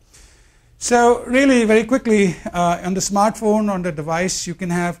you how. So really, very quickly, on the smartphone, on the device, you can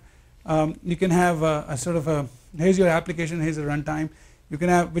have a sort of a, here's your application, here's a runtime. You can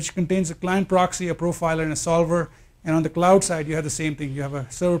have, which contains a client proxy, a profiler, and a solver. And on the cloud side, you have the same thing. You have a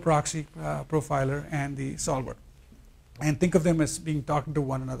server proxy, profiler, and the solver. And think of them as being talking to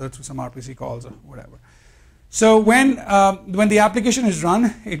one another through some RPC calls or whatever. So when the application is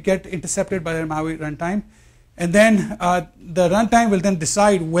run, it gets intercepted by the Maui runtime, and then the runtime will then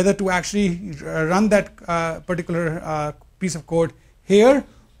decide whether to actually run that particular piece of code here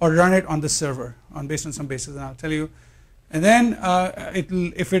or run it on the server based on some basis, and I'll tell you. And then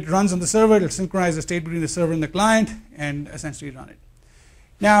if it runs on the server, it'll synchronize the state between the server and the client and essentially run it.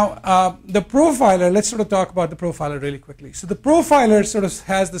 Now, the profiler, let's sort of talk about the profiler really quickly. So the profiler sort of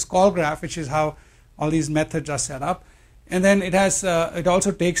has this call graph, which is how all these methods are set up. And then it has, it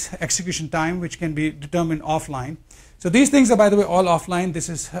also takes execution time, which can be determined offline. So these things are, by the way, all offline. This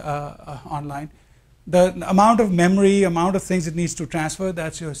is online. The amount of memory, amount of things it needs to transfer,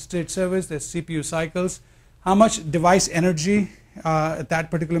 that's your state service, there's CPU cycles, how much device energy that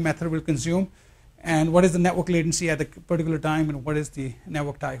particular method will consume, and what is the network latency at the particular time, and what is the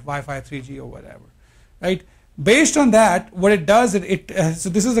network type, Wi-Fi, 3G, or whatever, right? Based on that, what it does, so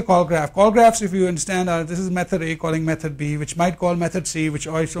this is the call graph. Call graphs, if you understand, this is method A calling method B, which might call method C, which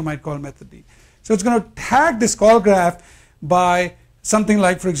also might call method D. So it's going to tag this call graph by something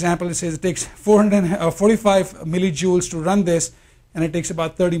like, for example, it says it takes 445 millijoules to run this, and it takes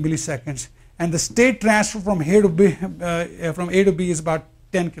about 30 milliseconds. and the state transfer from A to B is about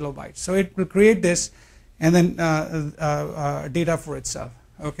 10 kilobytes. So it will create this and then data for itself.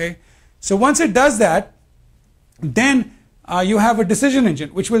 Okay. So once it does that, then you have a decision engine,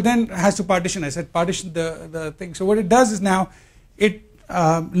 which will then has to partition. I said partition the thing. So what it does is now it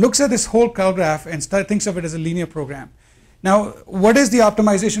looks at this whole cloud graph and thinks of it as a linear program. Now, what is the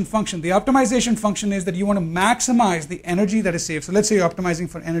optimization function? The optimization function is that you want to maximize the energy that is saved. So let's say you're optimizing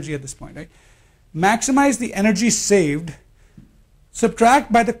for energy at this point, right? Maximize the energy saved,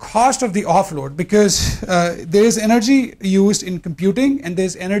 subtract by the cost of the offload, because there is energy used in computing and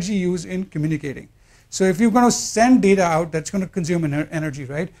there's energy used in communicating. So if you're going to send data out, that's going to consume energy,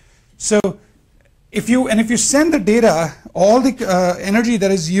 right? So if you send the data, all the energy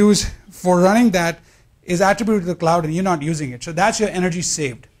that is used for running that is attributed to the cloud and you're not using it. So that's your energy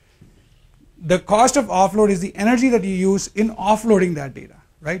saved. The cost of offload is the energy that you use in offloading that data,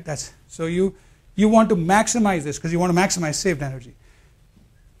 right? So you want to maximize this because you want to maximize saved energy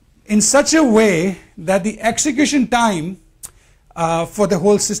in such a way that the execution time for the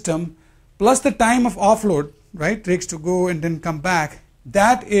whole system plus the time of offload, right, takes to go and then come back,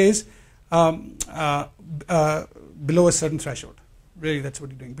 that is below a certain threshold. Really, that's what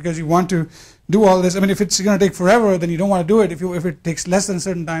you're doing, because you want to do all this. I mean, if it's going to take forever, then you don't want to do it. If it takes less than a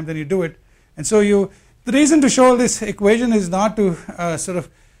certain time, then you do it. And so the reason to show this equation is not to sort of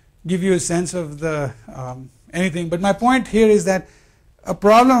give you a sense of the anything, but my point here is that a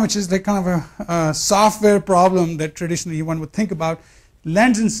problem which is like kind of a software problem that traditionally one would think about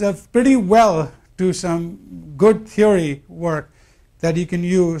lends itself pretty well to some good theory work that you can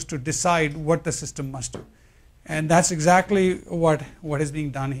use to decide what the system must do. And that's exactly what is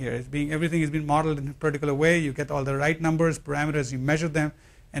being done here. Everything is being modeled in a particular way. You get all the right numbers, parameters, you measure them,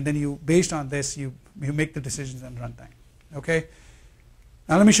 and then based on this, you make the decisions on runtime. Okay?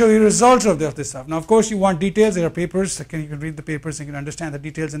 Now let me show you the results of this stuff. Now, of course, you want details. There are papers. You can read the papers and you can understand the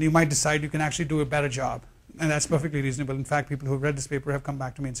details, and you might decide you can actually do a better job. And that's perfectly reasonable. In fact, people who have read this paper have come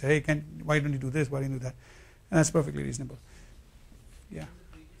back to me and say, hey, why don't you do this? Why don't you do that? And that's perfectly reasonable. Yeah.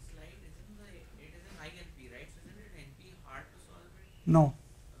 No.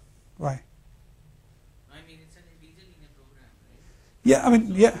 Why? I mean, it's an integer linear program, right? Yeah, I mean,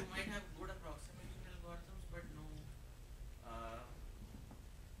 so yeah. You might have good approximation algorithms, but no. I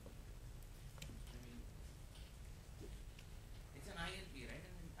mean, it's an ILP, right?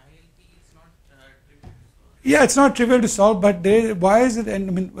 And ILP is not trivial to solve. Yeah, it's not trivial to solve, but why is it? And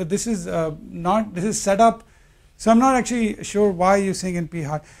I mean, this is This is set up. So I'm not actually sure why you're saying NP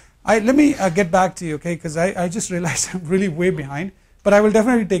hard. Let me get back to you, okay? Because I just realized I'm really way behind. But I will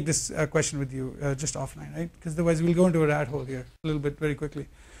definitely take this question with you just offline, right? Because otherwise we'll go into a rat hole here a little bit very quickly.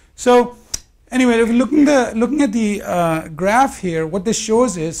 So anyway, if you're looking at the graph here, what this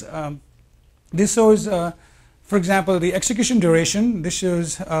shows is this shows, for example, the execution duration. This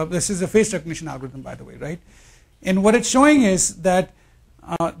shows this is a face recognition algorithm, by the way, right? And what it's showing is that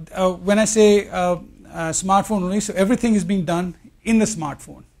when I say smartphone only, so everything is being done in the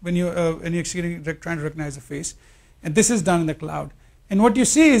smartphone when you're trying to recognize a face, and this is done in the cloud. And what you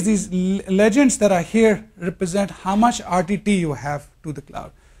see is these legends that are here represent how much RTT you have to the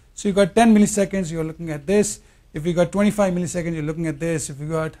cloud. So you got 10 milliseconds, you're looking at this. If you got 25 milliseconds, you're looking at this. If you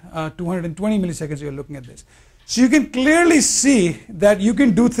got 220 milliseconds, you're looking at this. So you can clearly see that you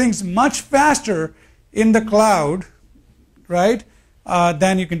can do things much faster in the cloud, right,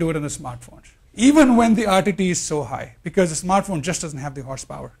 than you can do it on the smartphone, even when the RTT is so high, because the smartphone just doesn't have the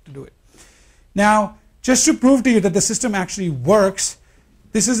horsepower to do it. Now, just to prove to you that the system actually works,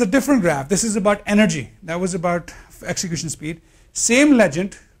 this is a different graph. This is about energy. That was about execution speed. Same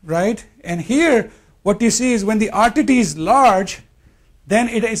legend, right? And here, what you see is when the RTT is large, then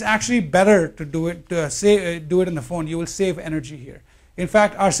it is actually better to do it do it in the phone. You will save energy here. In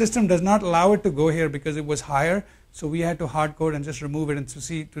fact, our system does not allow it to go here because it was higher, so we had to hard code and just remove it and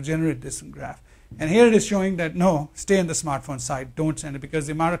to generate this graph. And here it is showing that no, stay on the smartphone side, don't send it, because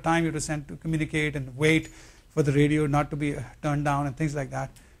the amount of time you have to send to communicate and wait for the radio not to be turned down and things like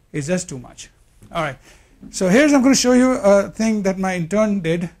that is just too much. All right, so I'm going to show you a thing that my intern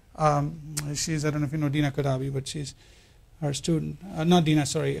did. She's, I don't know if you know Dina Kadabi, but she's our student. Not Dina,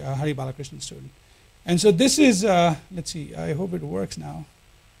 sorry, Hari Balakrishnan student. And so this is, let's see, I hope it works now.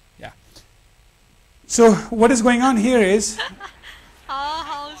 Yeah. So what is going on here is,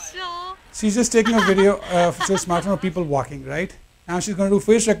 she's just taking a video of a smartphone of people walking, right? Now she's going to do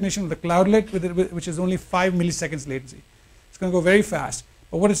face recognition with a cloudlet, which is only 5 milliseconds latency. It's going to go very fast.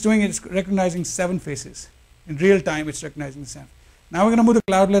 But what it's doing is it's recognizing 7 faces. In real time, it's recognizing 7. Now we're going to move the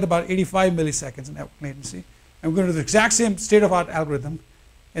cloudlet about 85 milliseconds in latency. And we're going to do the exact same state-of-art algorithm.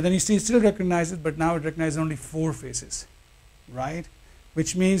 And then you see it still recognizes, but now it recognizes only 4 faces, right?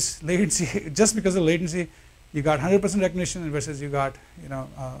 Which means latency, just because of latency, you got 100% recognition versus you got,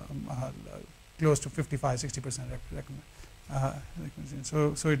 close to 55, 60%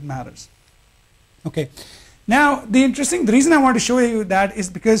 recognition. So it matters. Okay. Now, the reason I want to show you that is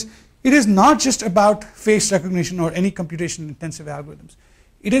because it is not just about face recognition or any computation-intensive algorithms.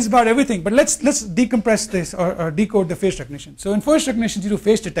 It is about everything. But let's decompress this or decode the face recognition. So in face recognition, you do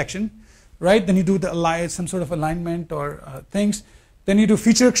face detection, right? Then you do some sort of alignment or things. Then you do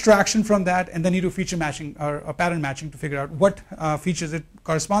feature extraction from that, and then you do feature matching or pattern matching to figure out what features it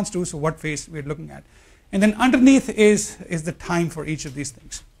corresponds to, so what face we're looking at. And then underneath is the time for each of these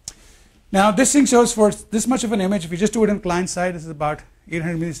things. Now, this thing shows for this much of an image. If you just do it on client side, this is about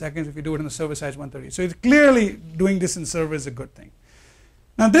 800 milliseconds. If you do it on the server side, it's 130. So it's clearly doing this in server is a good thing.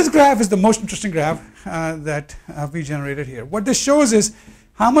 Now, this graph is the most interesting graph that we generated here. What this shows is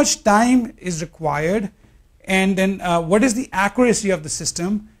how much time is required, and then what is the accuracy of the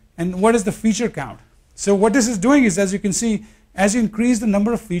system, and what is the feature count. So what this is doing is, as you can see, as you increase the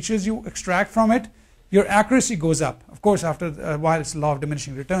number of features you extract from it, your accuracy goes up. Of course, after a while, it's the law of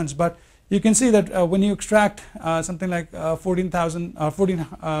diminishing returns. But you can see that when you extract something like 14,000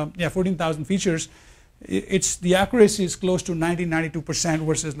 features, the accuracy is close to 92%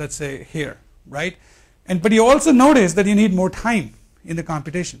 versus, let's say, here, right? But you also notice that you need more time in the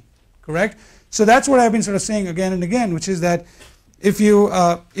computation, correct? So that's what I've been sort of saying again and again, which is that if you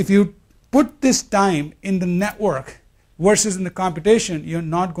put this time in the network versus in the computation, you're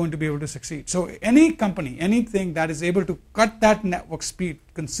not going to be able to succeed. So any company, anything that is able to cut that network speed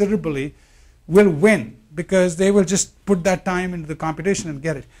considerably will win, because they will just put that time into the computation and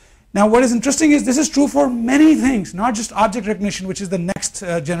get it. Now, what is interesting is this is true for many things, not just object recognition, which is the next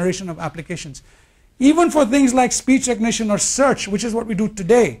generation of applications. Even for things like speech recognition or search, which is what we do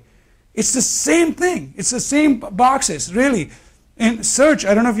today, it's the same thing. It's the same boxes, really. In search,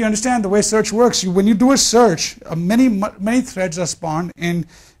 I don't know if you understand the way search works. When you do a search, many threads are spawned, and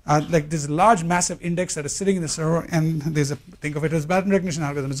like there's a large, massive index that is sitting in the server, and think of it as a pattern recognition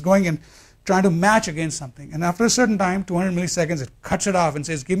algorithm. It's going and trying to match against something. And after a certain time, 200 milliseconds, it cuts it off and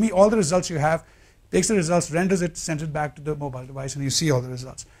says, give me all the results you have, takes the results, renders it, sends it back to the mobile device, and you see all the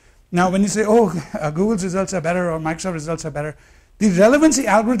results. Now, when you say, oh, Google's results are better or Microsoft results are better, the relevancy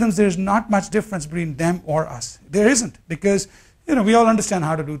algorithms, there's not much difference between them or us. There isn't, because we all understand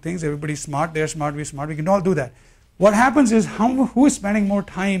how to do things. Everybody's smart. They're smart. We're smart. We can all do that. What happens is who is spending more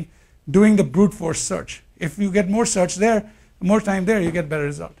time doing the brute force search? If you get more search there, more time there, you get better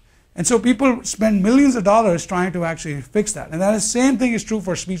result. And so people spend millions of dollars trying to actually fix that. And that same thing is true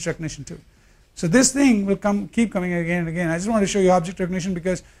for speech recognition too. So this thing will keep coming again and again. I just want to show you object recognition,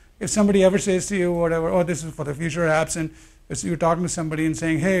 because if somebody ever says to you whatever, oh, this is for the future apps, and you're talking to somebody and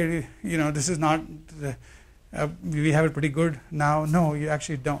saying, hey, this is not, we have it pretty good now. No, you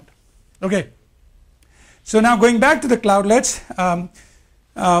actually don't. Okay. So now going back to the cloudlets,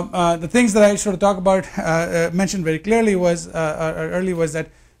 the things that I sort of talk about, mentioned very clearly was that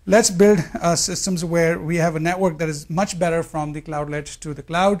let's build systems where we have a network that is much better from the cloudlet to the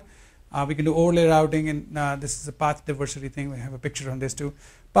cloud. We can do overlay routing, and this is a path diversity thing. We have a picture on this too.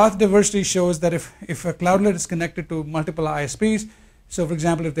 Path diversity shows that if a cloudlet is connected to multiple ISPs, so for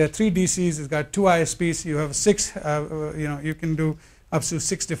example, if there are 3 DCs, it's got 2 ISPs, you have 6, you can do up to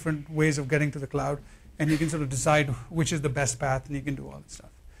 6 different ways of getting to the cloud, and you can sort of decide which is the best path, and you can do all this stuff.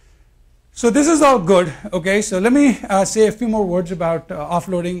 So this is all good, okay? So let me say a few more words about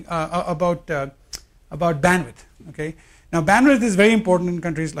offloading, about bandwidth, okay? Now, bandwidth is very important in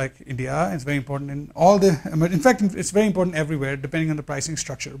countries like India. It's very important in in fact, it's very important everywhere, depending on the pricing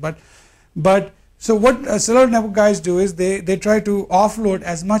structure. So what cellular network guys do is they try to offload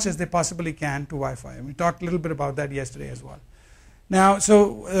as much as they possibly can to Wi-Fi. And we talked a little bit about that yesterday as well. Now,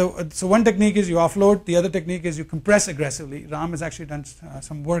 so one technique is you offload. The other technique is you compress aggressively. Ram has actually done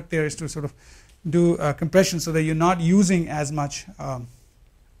some work there, is to sort of do compression so that you're not using as much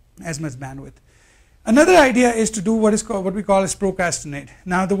bandwidth. Another idea is to do what we call as procrastinate.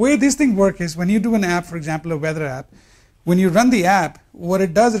 Now, the way this thing works is when you do an app, for example, a weather app, when you run the app, what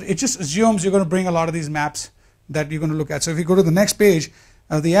it does is it just assumes you're going to bring a lot of these maps that you're going to look at. So if you go to the next page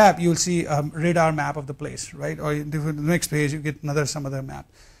of the app, you'll see a radar map of the place, right? Or the next page, you get some other map.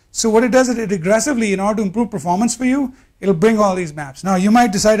 So what it does is it aggressively, in order to improve performance for you, it'll bring all these maps. Now, you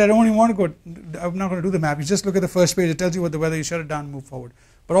might decide, I don't even want to go, I'm not going to do the map. You just look at the first page. It tells you what the weather, you shut it down and move forward.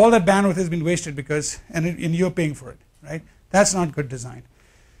 But all that bandwidth has been wasted and you're paying for it, right? That's not good design.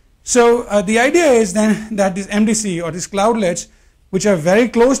 So the idea is then that this MDC or these cloudlets which are very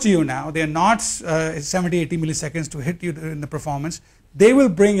close to you now. They are not 70, 80 milliseconds to hit you in the performance. They will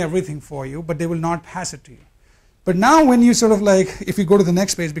bring everything for you, but they will not pass it to you. But now when you sort of like, if you go to the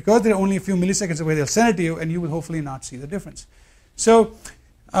next page, because they're only a few milliseconds away, they'll send it to you, and you will hopefully not see the difference. So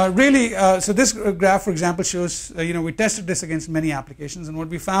so this graph, for example, shows, we tested this against many applications, and what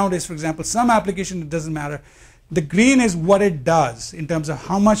we found is, for example, some application, it doesn't matter. The green is what it does in terms of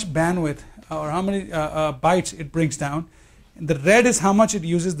how much bandwidth or how many bytes it brings down. And the red is how much it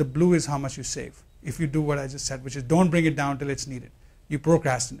uses. The blue is how much you save if you do what I just said, which is don't bring it down till it's needed. You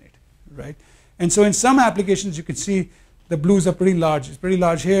procrastinate, right? And so in some applications, you can see the blues are pretty large. It's pretty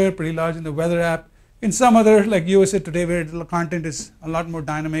large here, pretty large in the weather app. In some other, like USA Today, where the content is a lot more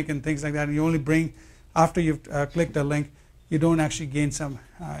dynamic and things like that, and you only bring, after you've clicked a link, you don't actually gain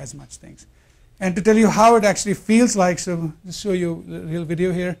as much things. And to tell you how it actually feels like, so just show you the real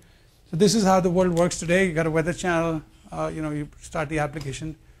video here. So this is how the world works today. You got a weather channel, you start the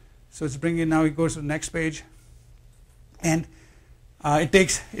application. So it's bringing, now it goes to the next page. And it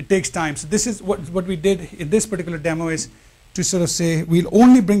takes time. So this is what we did in this particular demo is to sort of say we'll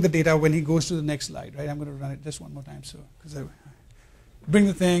only bring the data when he goes to the next slide, right? I'm going to run it just one more time. So because I bring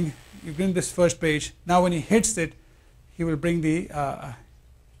the thing, you bring this first page. Now when he hits it, he will bring the,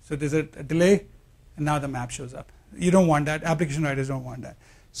 so there's a delay, and now the map shows up. You don't want that. Application writers don't want that.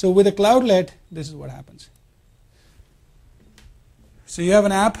 So with a Cloudlet, this is what happens. So you have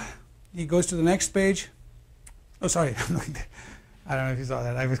an app. He goes to the next page. Oh, sorry. I'm looking there. I don't know if you saw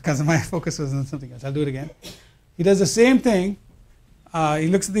that. Because my focus was on something else. I'll do it again. He does the same thing. He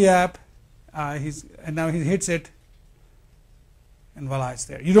looks at the app. And now he hits it. And voila, it's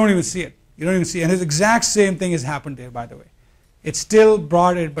there. You don't even see it. You don't even see it. And the exact same thing has happened there, by the way. It's still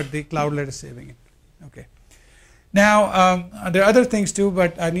brought it, but the Cloudlet is saving it. Okay. Now, there are other things too,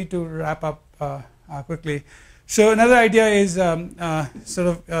 but I need to wrap up quickly. So another idea is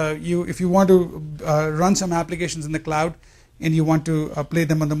if you want to run some applications in the cloud and you want to play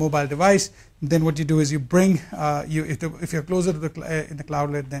them on the mobile device, then what you do is you bring, if you're closer to in the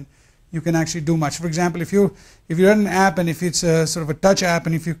Cloudlet, then you can actually do much. For example, if you run an app and if it's sort of a touch app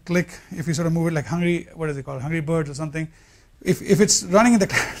and if you sort of move it like what is it called, Hungry Birds or something, if it's running in the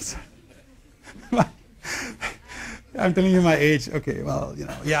cloud, I'm telling you my age. Okay, well,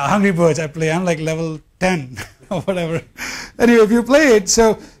 yeah, Hungry Birds I play. I'm like level 10 or whatever. Anyway, if you play it,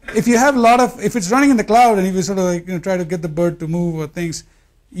 so if you have if it's running in the cloud and if you sort of like, try to get the bird to move or things,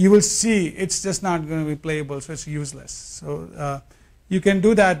 you will see it's just not going to be playable, so it's useless. So you can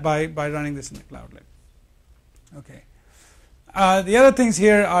do that by running this in the Cloudlet. Okay. The other things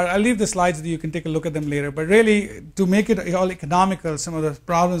here are, I'll leave the slides so that you can take a look at them later, but really to make it all economical, some of the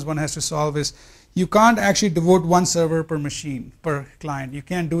problems one has to solve is you can't actually devote one server per machine, per client. You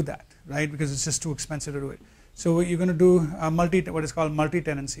can't do that, right? Because it's just too expensive to do it. So you're going to do what is called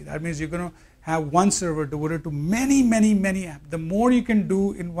multi-tenancy. That means you're going to have one server devoted to many, many, many apps. The more you can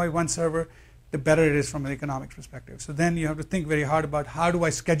do in one server, the better it is from an economics perspective. So then you have to think very hard about how do I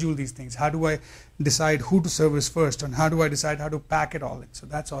schedule these things? How do I decide who to service first? And how do I decide how to pack it all in? So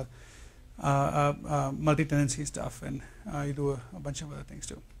that's all multi-tenancy stuff. And you do a bunch of other things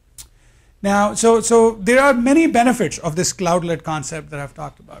too. Now, so there are many benefits of this Cloudlet concept that I've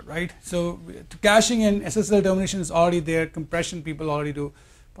talked about, right? So caching and SSL termination is already there. Compression people already do.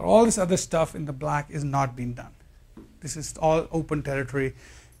 But all this other stuff in the black is not being done. This is all open territory.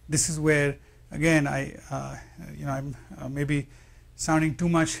 This is where, again, I'm maybe sounding too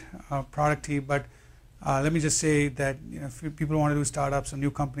much producty, but let me just say that if people want to do startups or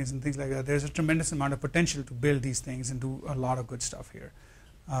new companies and things like that, there's a tremendous amount of potential to build these things and do a lot of good stuff here.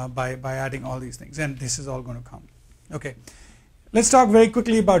 By adding all these things, and this is all going to come. Okay, let's talk very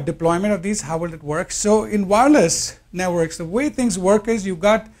quickly about deployment of these. How will it work? So in wireless networks, the way things work is you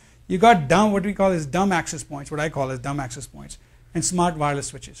got dumb, what we call is dumb access points, what I call as dumb access points, and smart wireless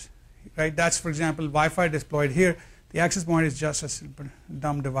switches. Right? That's, for example, Wi-Fi deployed here. The access point is just a simple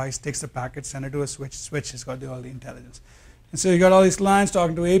dumb device, takes the packet, send it to a switch. Switch has got all the intelligence. And so you got all these clients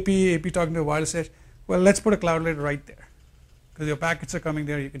talking to AP talking to a wireless edge. Well, let's put a Cloudlet right there. Because your packets are coming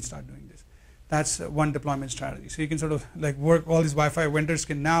there, you can start doing this. That's one deployment strategy. So you can sort of like work, all these Wi-Fi vendors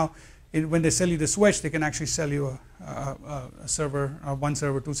can now, when they sell you the switch, they can actually sell you a server, one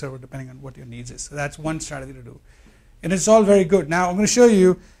server, two server, depending on what your needs is. So that's one strategy to do. And it's all very good. Now I'm going to show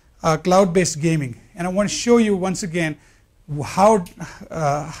you cloud-based gaming. And I want to show you once again how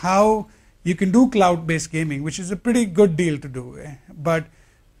you can do cloud-based gaming, which is a pretty good deal to do. But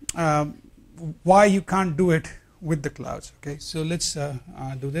why you can't do it with the clouds. Okay, so let's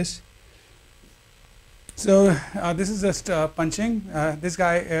do this. So this is just punching. This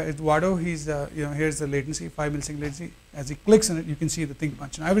guy is Wado. He's here's the latency, 5 millisecond latency. As he clicks on it, you can see the thing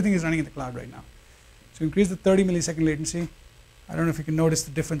punch. Now everything is running in the cloud right now. So increase the 30 millisecond latency. I don't know if you can notice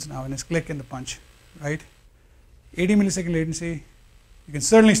the difference now in his click and the punch, right? 80 millisecond latency. You can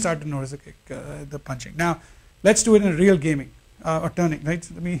certainly start to notice the punching. Now let's do it in real gaming or turning, right?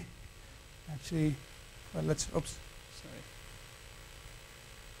 So let me actually, well, let's. Oops.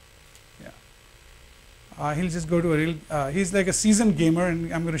 He'll just go to a real. He's like a seasoned gamer,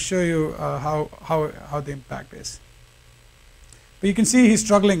 and I'm going to show you how the impact is. But you can see he's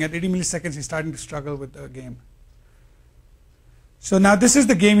struggling at 80 milliseconds. He's starting to struggle with the game. So now this is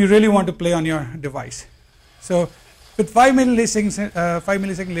the game you really want to play on your device. So with 5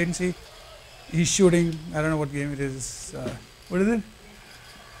 millisecond latency, he's shooting. I don't know what game it is. What is it?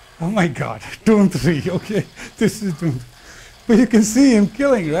 Oh my God, Doom 3. Okay, this is Doom 3. But you can see him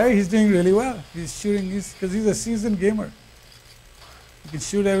killing, right? He's doing really well. He's shooting, because he's a seasoned gamer. You can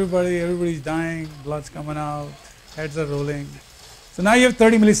shoot everybody, everybody's dying, blood's coming out, heads are rolling. So now you have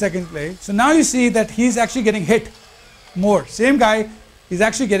 30 milliseconds play. So now you see that he's actually getting hit more. Same guy, he's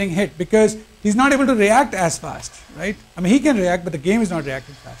actually getting hit because he's not able to react as fast, right? I mean, he can react, but the game is not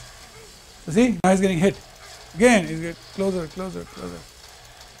reacting fast. So see, now he's getting hit. Again, he's getting closer, closer, closer.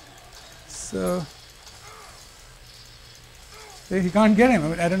 So he can't get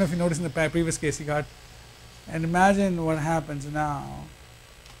him. I don't know if you noticed in the previous case he got. And imagine what happens now.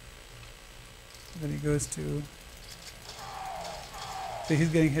 Then he goes to. See, he's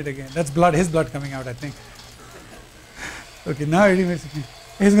getting hit again. That's blood, his blood coming out, I think. Okay, now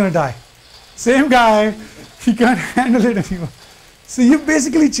he's going to die. Same guy, he can't handle it anymore. So you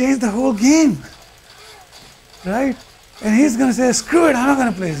basically changed the whole game, right? And he's going to say, screw it, I'm not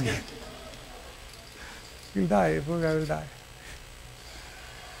going to play this game. He'll die, poor guy will die.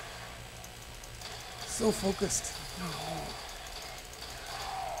 So focused.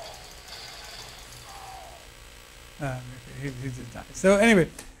 Okay, he just died. So anyway,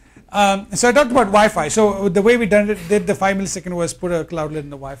 so I talked about Wi-Fi. So the way we did the 5 millisecond was put a cloudlet in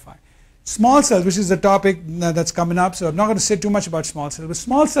the Wi-Fi. Small cells, which is the topic that's coming up, so I'm not going to say too much about small cells, but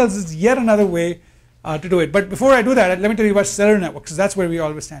small cells is yet another way to do it. But before I do that, let me tell you about cellular networks, because that's where we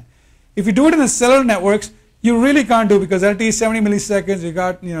always stand. If you do it in the cellular networks, you really can't do, because LTE is 70 milliseconds, you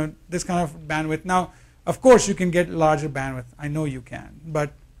got this kind of bandwidth. Now, of course, you can get larger bandwidth. I know you can,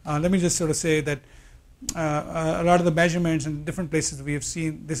 but let me just sort of say that a lot of the measurements in different places that we have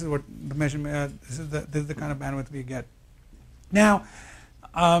seen, this is what the measurement, this is the kind of bandwidth we get. Now,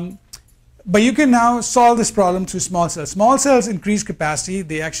 but you can now solve this problem through small cells. Small cells increase capacity.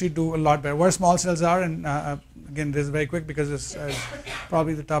 They actually do a lot better. What small cells are, and again, this is very quick because it's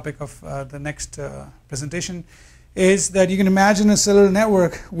probably the topic of the next presentation, is that you can imagine a cellular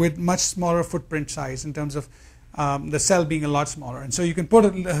network with much smaller footprint size in terms of the cell being a lot smaller. And so you can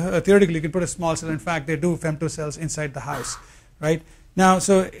put, theoretically, you can put a small cell. In fact, they do femtocells inside the house, right? Now,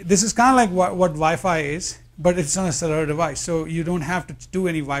 so this is kind of like what Wi-Fi is, but it's on a cellular device. So you don't have to do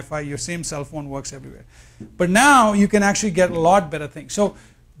any Wi-Fi. Your same cell phone works everywhere. But now you can actually get a lot better things. So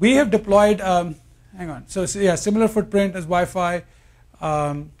we have deployed, hang on. So yeah, similar footprint as Wi-Fi.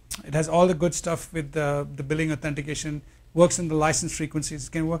 It has all the good stuff with the billing authentication. Works in the licensed frequencies.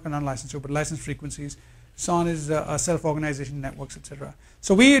 It can work on unlicensed, but licensed frequencies. SON is self-organization networks, etc.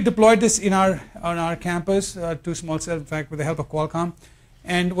 So we deployed this on our campus to small cell, in fact, with the help of Qualcomm.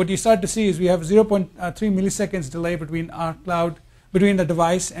 And what you start to see is we have 0.3 milliseconds delay between the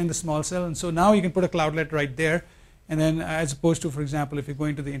device and the small cell. And so now you can put a cloudlet right there, and then as opposed to, for example, if you're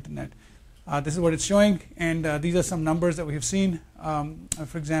going to the internet. This is what it's showing, and these are some numbers that we have seen.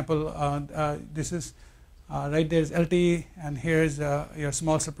 For example, this is right there is LTE, and here's your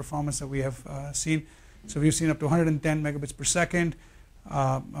small cell performance that we have seen. So we've seen up to 110 megabits per second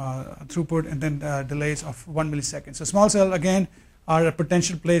throughput, and then delays of 1 millisecond. So small cell, again, are a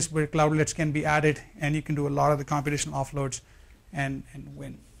potential place where cloudlets can be added, and you can do a lot of the computational offloads and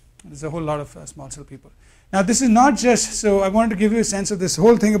win. There's a whole lot of small cell people. Now, this is not just, so I wanted to give you a sense of this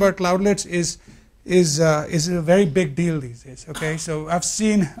whole thing about cloudlets is a very big deal these days. Okay, so I've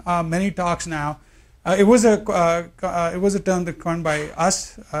seen many talks now. It was a term that coined by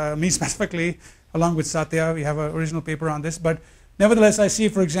us, me specifically, along with Satya. We have an original paper on this, but nevertheless, I see,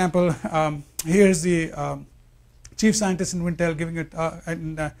 for example, here's the chief scientist in Intel giving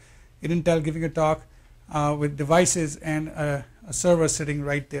a talk with devices and a server sitting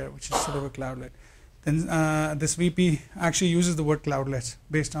right there, which is sort of a cloudlet. Then this VP actually uses the word cloudlets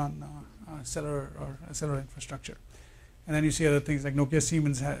based on cellular infrastructure. And then you see other things like Nokia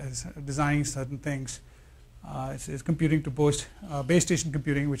Siemens is designing certain things. It's computing to boost base station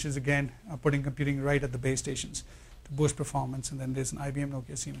computing, which is again putting computing right at the base stations to boost performance. And then there's an IBM,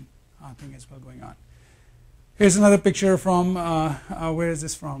 Nokia, Siemens thing as well going on. Here's another picture from, where is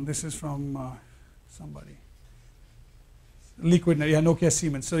this from? This is from somebody. Liquid, yeah, Nokia,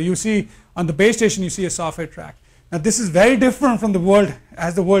 Siemens. So you see on the base station, you see a software track. Now this is very different from the world,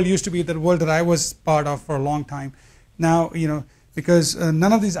 as the world used to be, the world that I was part of for a long time. Now, you know, because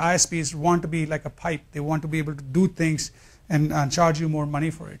none of these ISPs want to be like a pipe. They want to be able to do things and charge you more money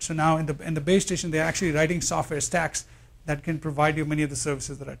for it. So now in the base station, they're actually writing software stacks that can provide you many of the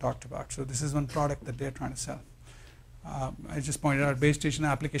services that I talked about. So this is one product that they're trying to sell. I just pointed out base station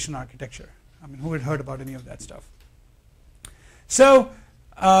application architecture. I mean, who had heard about any of that stuff? So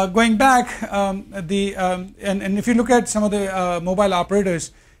going back, and if you look at some of the mobile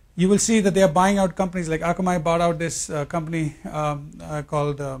operators, you will see that they are buying out companies like Akamai bought out this company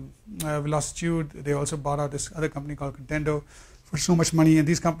called Velocitude. They also bought out this other company called Contendo for so much money, and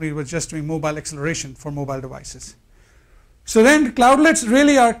these companies were just doing mobile acceleration for mobile devices. So then cloudlets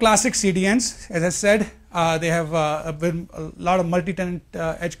really are classic CDNs. As I said, they have a lot of multi-tenant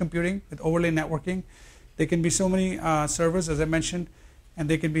edge computing with overlay networking. They can be so many servers, as I mentioned, and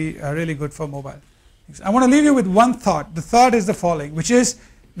they can be really good for mobile. I want to leave you with one thought. The thought is the following, which is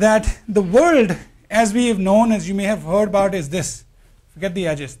that the world, as we have known, as you may have heard about, is this. Forget the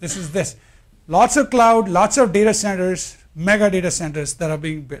edges. This is this. Lots of cloud, lots of data centers, mega data centers that are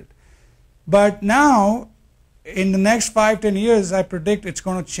being built. But now, in the next 5-10 years, I predict it's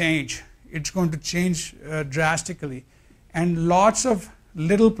going to change. It's going to change drastically. And lots of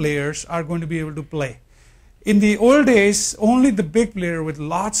little players are going to be able to play. In the old days, only the big player with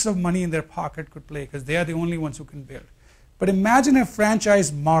lots of money in their pocket could play because they are the only ones who can build. But imagine a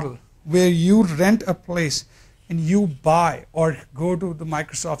franchise model where you rent a place and you buy or go to the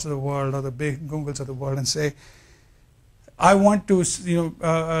Microsofts of the world or the big Googles of the world and say, I want to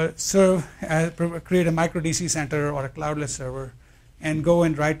create a micro DC center or a cloudlet server and go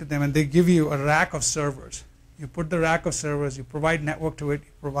and write to them, and they give you a rack of servers. You put the rack of servers, you provide network to it,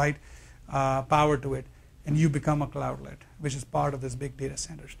 you provide power to it, and you become a cloudlet, which is part of this big data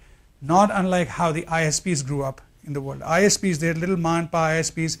centers. Not unlike how the ISPs grew up in the world. ISPs, they're little man-pa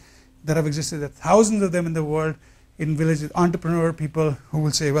ISPs that have existed. There are thousands of them in the world, in villages, entrepreneur people who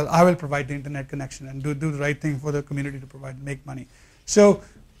will say, well, I will provide the internet connection and do the right thing for the community to make money. So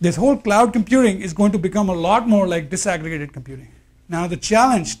this whole cloud computing is going to become a lot more like disaggregated computing. Now the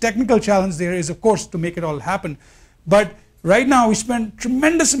challenge, technical challenge there is, of course, to make it all happen. But right now we spend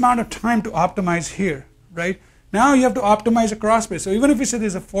tremendous amount of time to optimize here, right? Now you have to optimize across space. So even if you say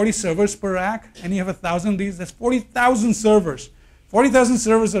there's a 40 servers per rack and you have 1,000 of these, that's 40,000 servers. 40,000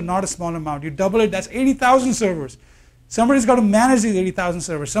 servers are not a small amount. You double it, that's 80,000 servers. Somebody's got to manage these 80,000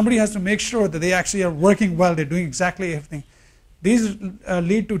 servers. Somebody has to make sure that they actually are working well, they're doing exactly everything. These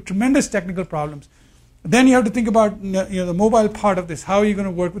lead to tremendous technical problems. Then you have to think about the mobile part of this. How are you going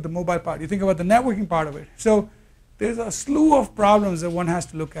to work with the mobile part? You think about the networking part of it. So there's a slew of problems that one has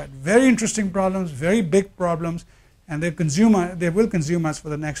to look at. Very interesting problems, very big problems, and they will consume us for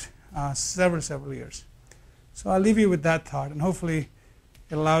the next several years. So I'll leave you with that thought, and hopefully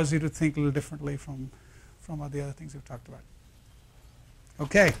it allows you to think a little differently from all the other things we've talked about.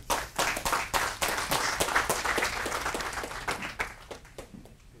 Okay.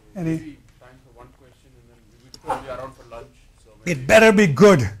 Any? Maybe time for one question, and then we'll probably be around for lunch. So It better be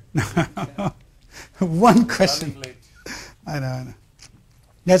good. One question. running late. I know.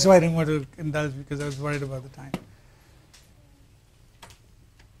 That's why I didn't want to indulge, because I was worried about the time.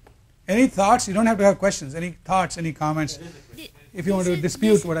 Any thoughts? You don't have to have questions. Any thoughts, any comments? If you want to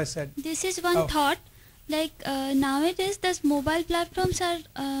dispute what I said. This is one thought. Like nowadays, these mobile platforms are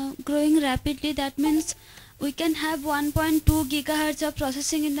growing rapidly. That means we can have 1.2 gigahertz of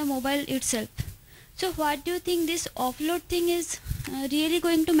processing in the mobile itself. So what do you think this offload thing is really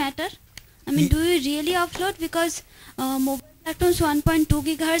going to matter? I mean, do you really offload? Because mobile platforms 1.2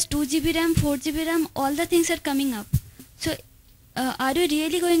 gigahertz, 2 GB RAM, 4 GB RAM, all the things are coming up. So are you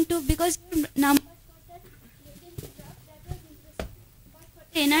really going to, because numbers for that latency graph, that was interesting. But for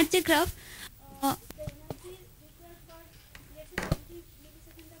the energy graph, the energy required for, let's say, 20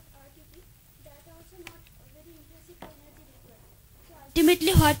 milliseconds of RTT, that also not very impressive energy required. So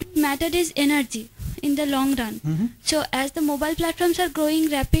ultimately what matters is energy in the long run. So as the mobile platforms are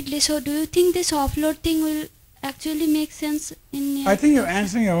growing rapidly, so do you think this offload thing will actually make sense in I think you're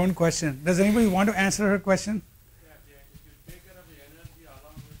answering your own question. Does anybody want to answer her question? Yeah, if you take care of the energy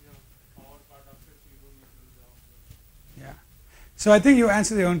along with your power part of it, you don't need to do the offload. Yeah. So I think you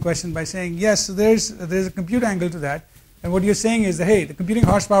answered your own question by saying, yes, so there's a compute angle to that. And what you're saying is that, hey, the computing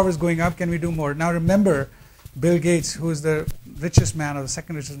horsepower is going up, can we do more? Now remember, Bill Gates, who is the richest man or the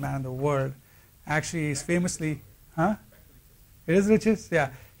second richest man in the world, actually is famously, huh? It is richest? Yeah.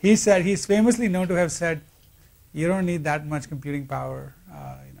 He said, he's famously known to have said, you don't need that much computing power,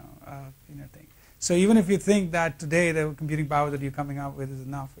 thing. So even if you think that today the computing power that you're coming up with is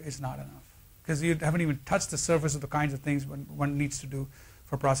enough, it's not enough. Because you haven't even touched the surface of the kinds of things one needs to do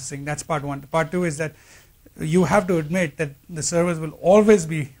for processing. That's part one. Part two is that you have to admit that the servers will always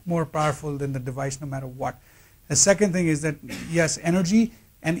be more powerful than the device no matter what. The second thing is that, yes, energy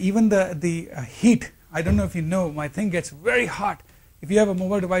and even the heat. I don't know if you know, my thing gets very hot. If you have a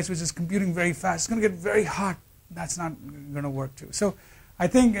mobile device which is computing very fast, it's going to get very hot. That's not going to work too. So I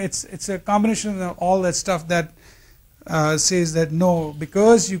think it's a combination of all that stuff that says that no,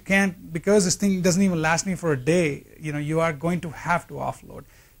 because this thing doesn't even last me for a day, you are going to have to offload.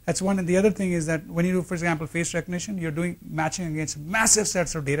 That's one. And the other thing is that when you do, for example, face recognition, you're doing matching against massive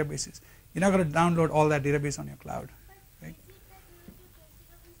sets of databases. You're not going to download all that database on your cloud. Right?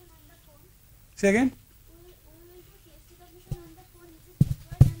 Say again?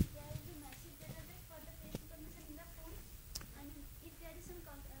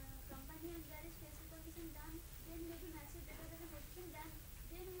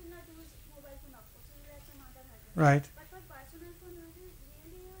 Right.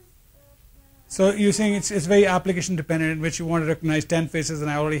 So you're saying it's very application dependent, in which you want to recognize 10 faces,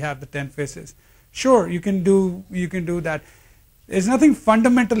 and I already have the 10 faces. Sure, you can do that. There's nothing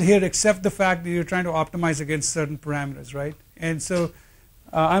fundamental here except the fact that you're trying to optimize against certain parameters, right? And so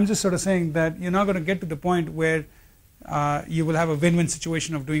I'm just sort of saying that you're not going to get to the point where you will have a win-win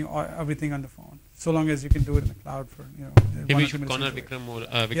situation of doing everything on the phone, so long as you can do it in the cloud for Maybe we should corner Vikram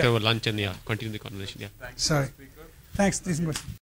or Victor over lunch and continue the conversation. Yeah. Sorry. Thanks. Decent question.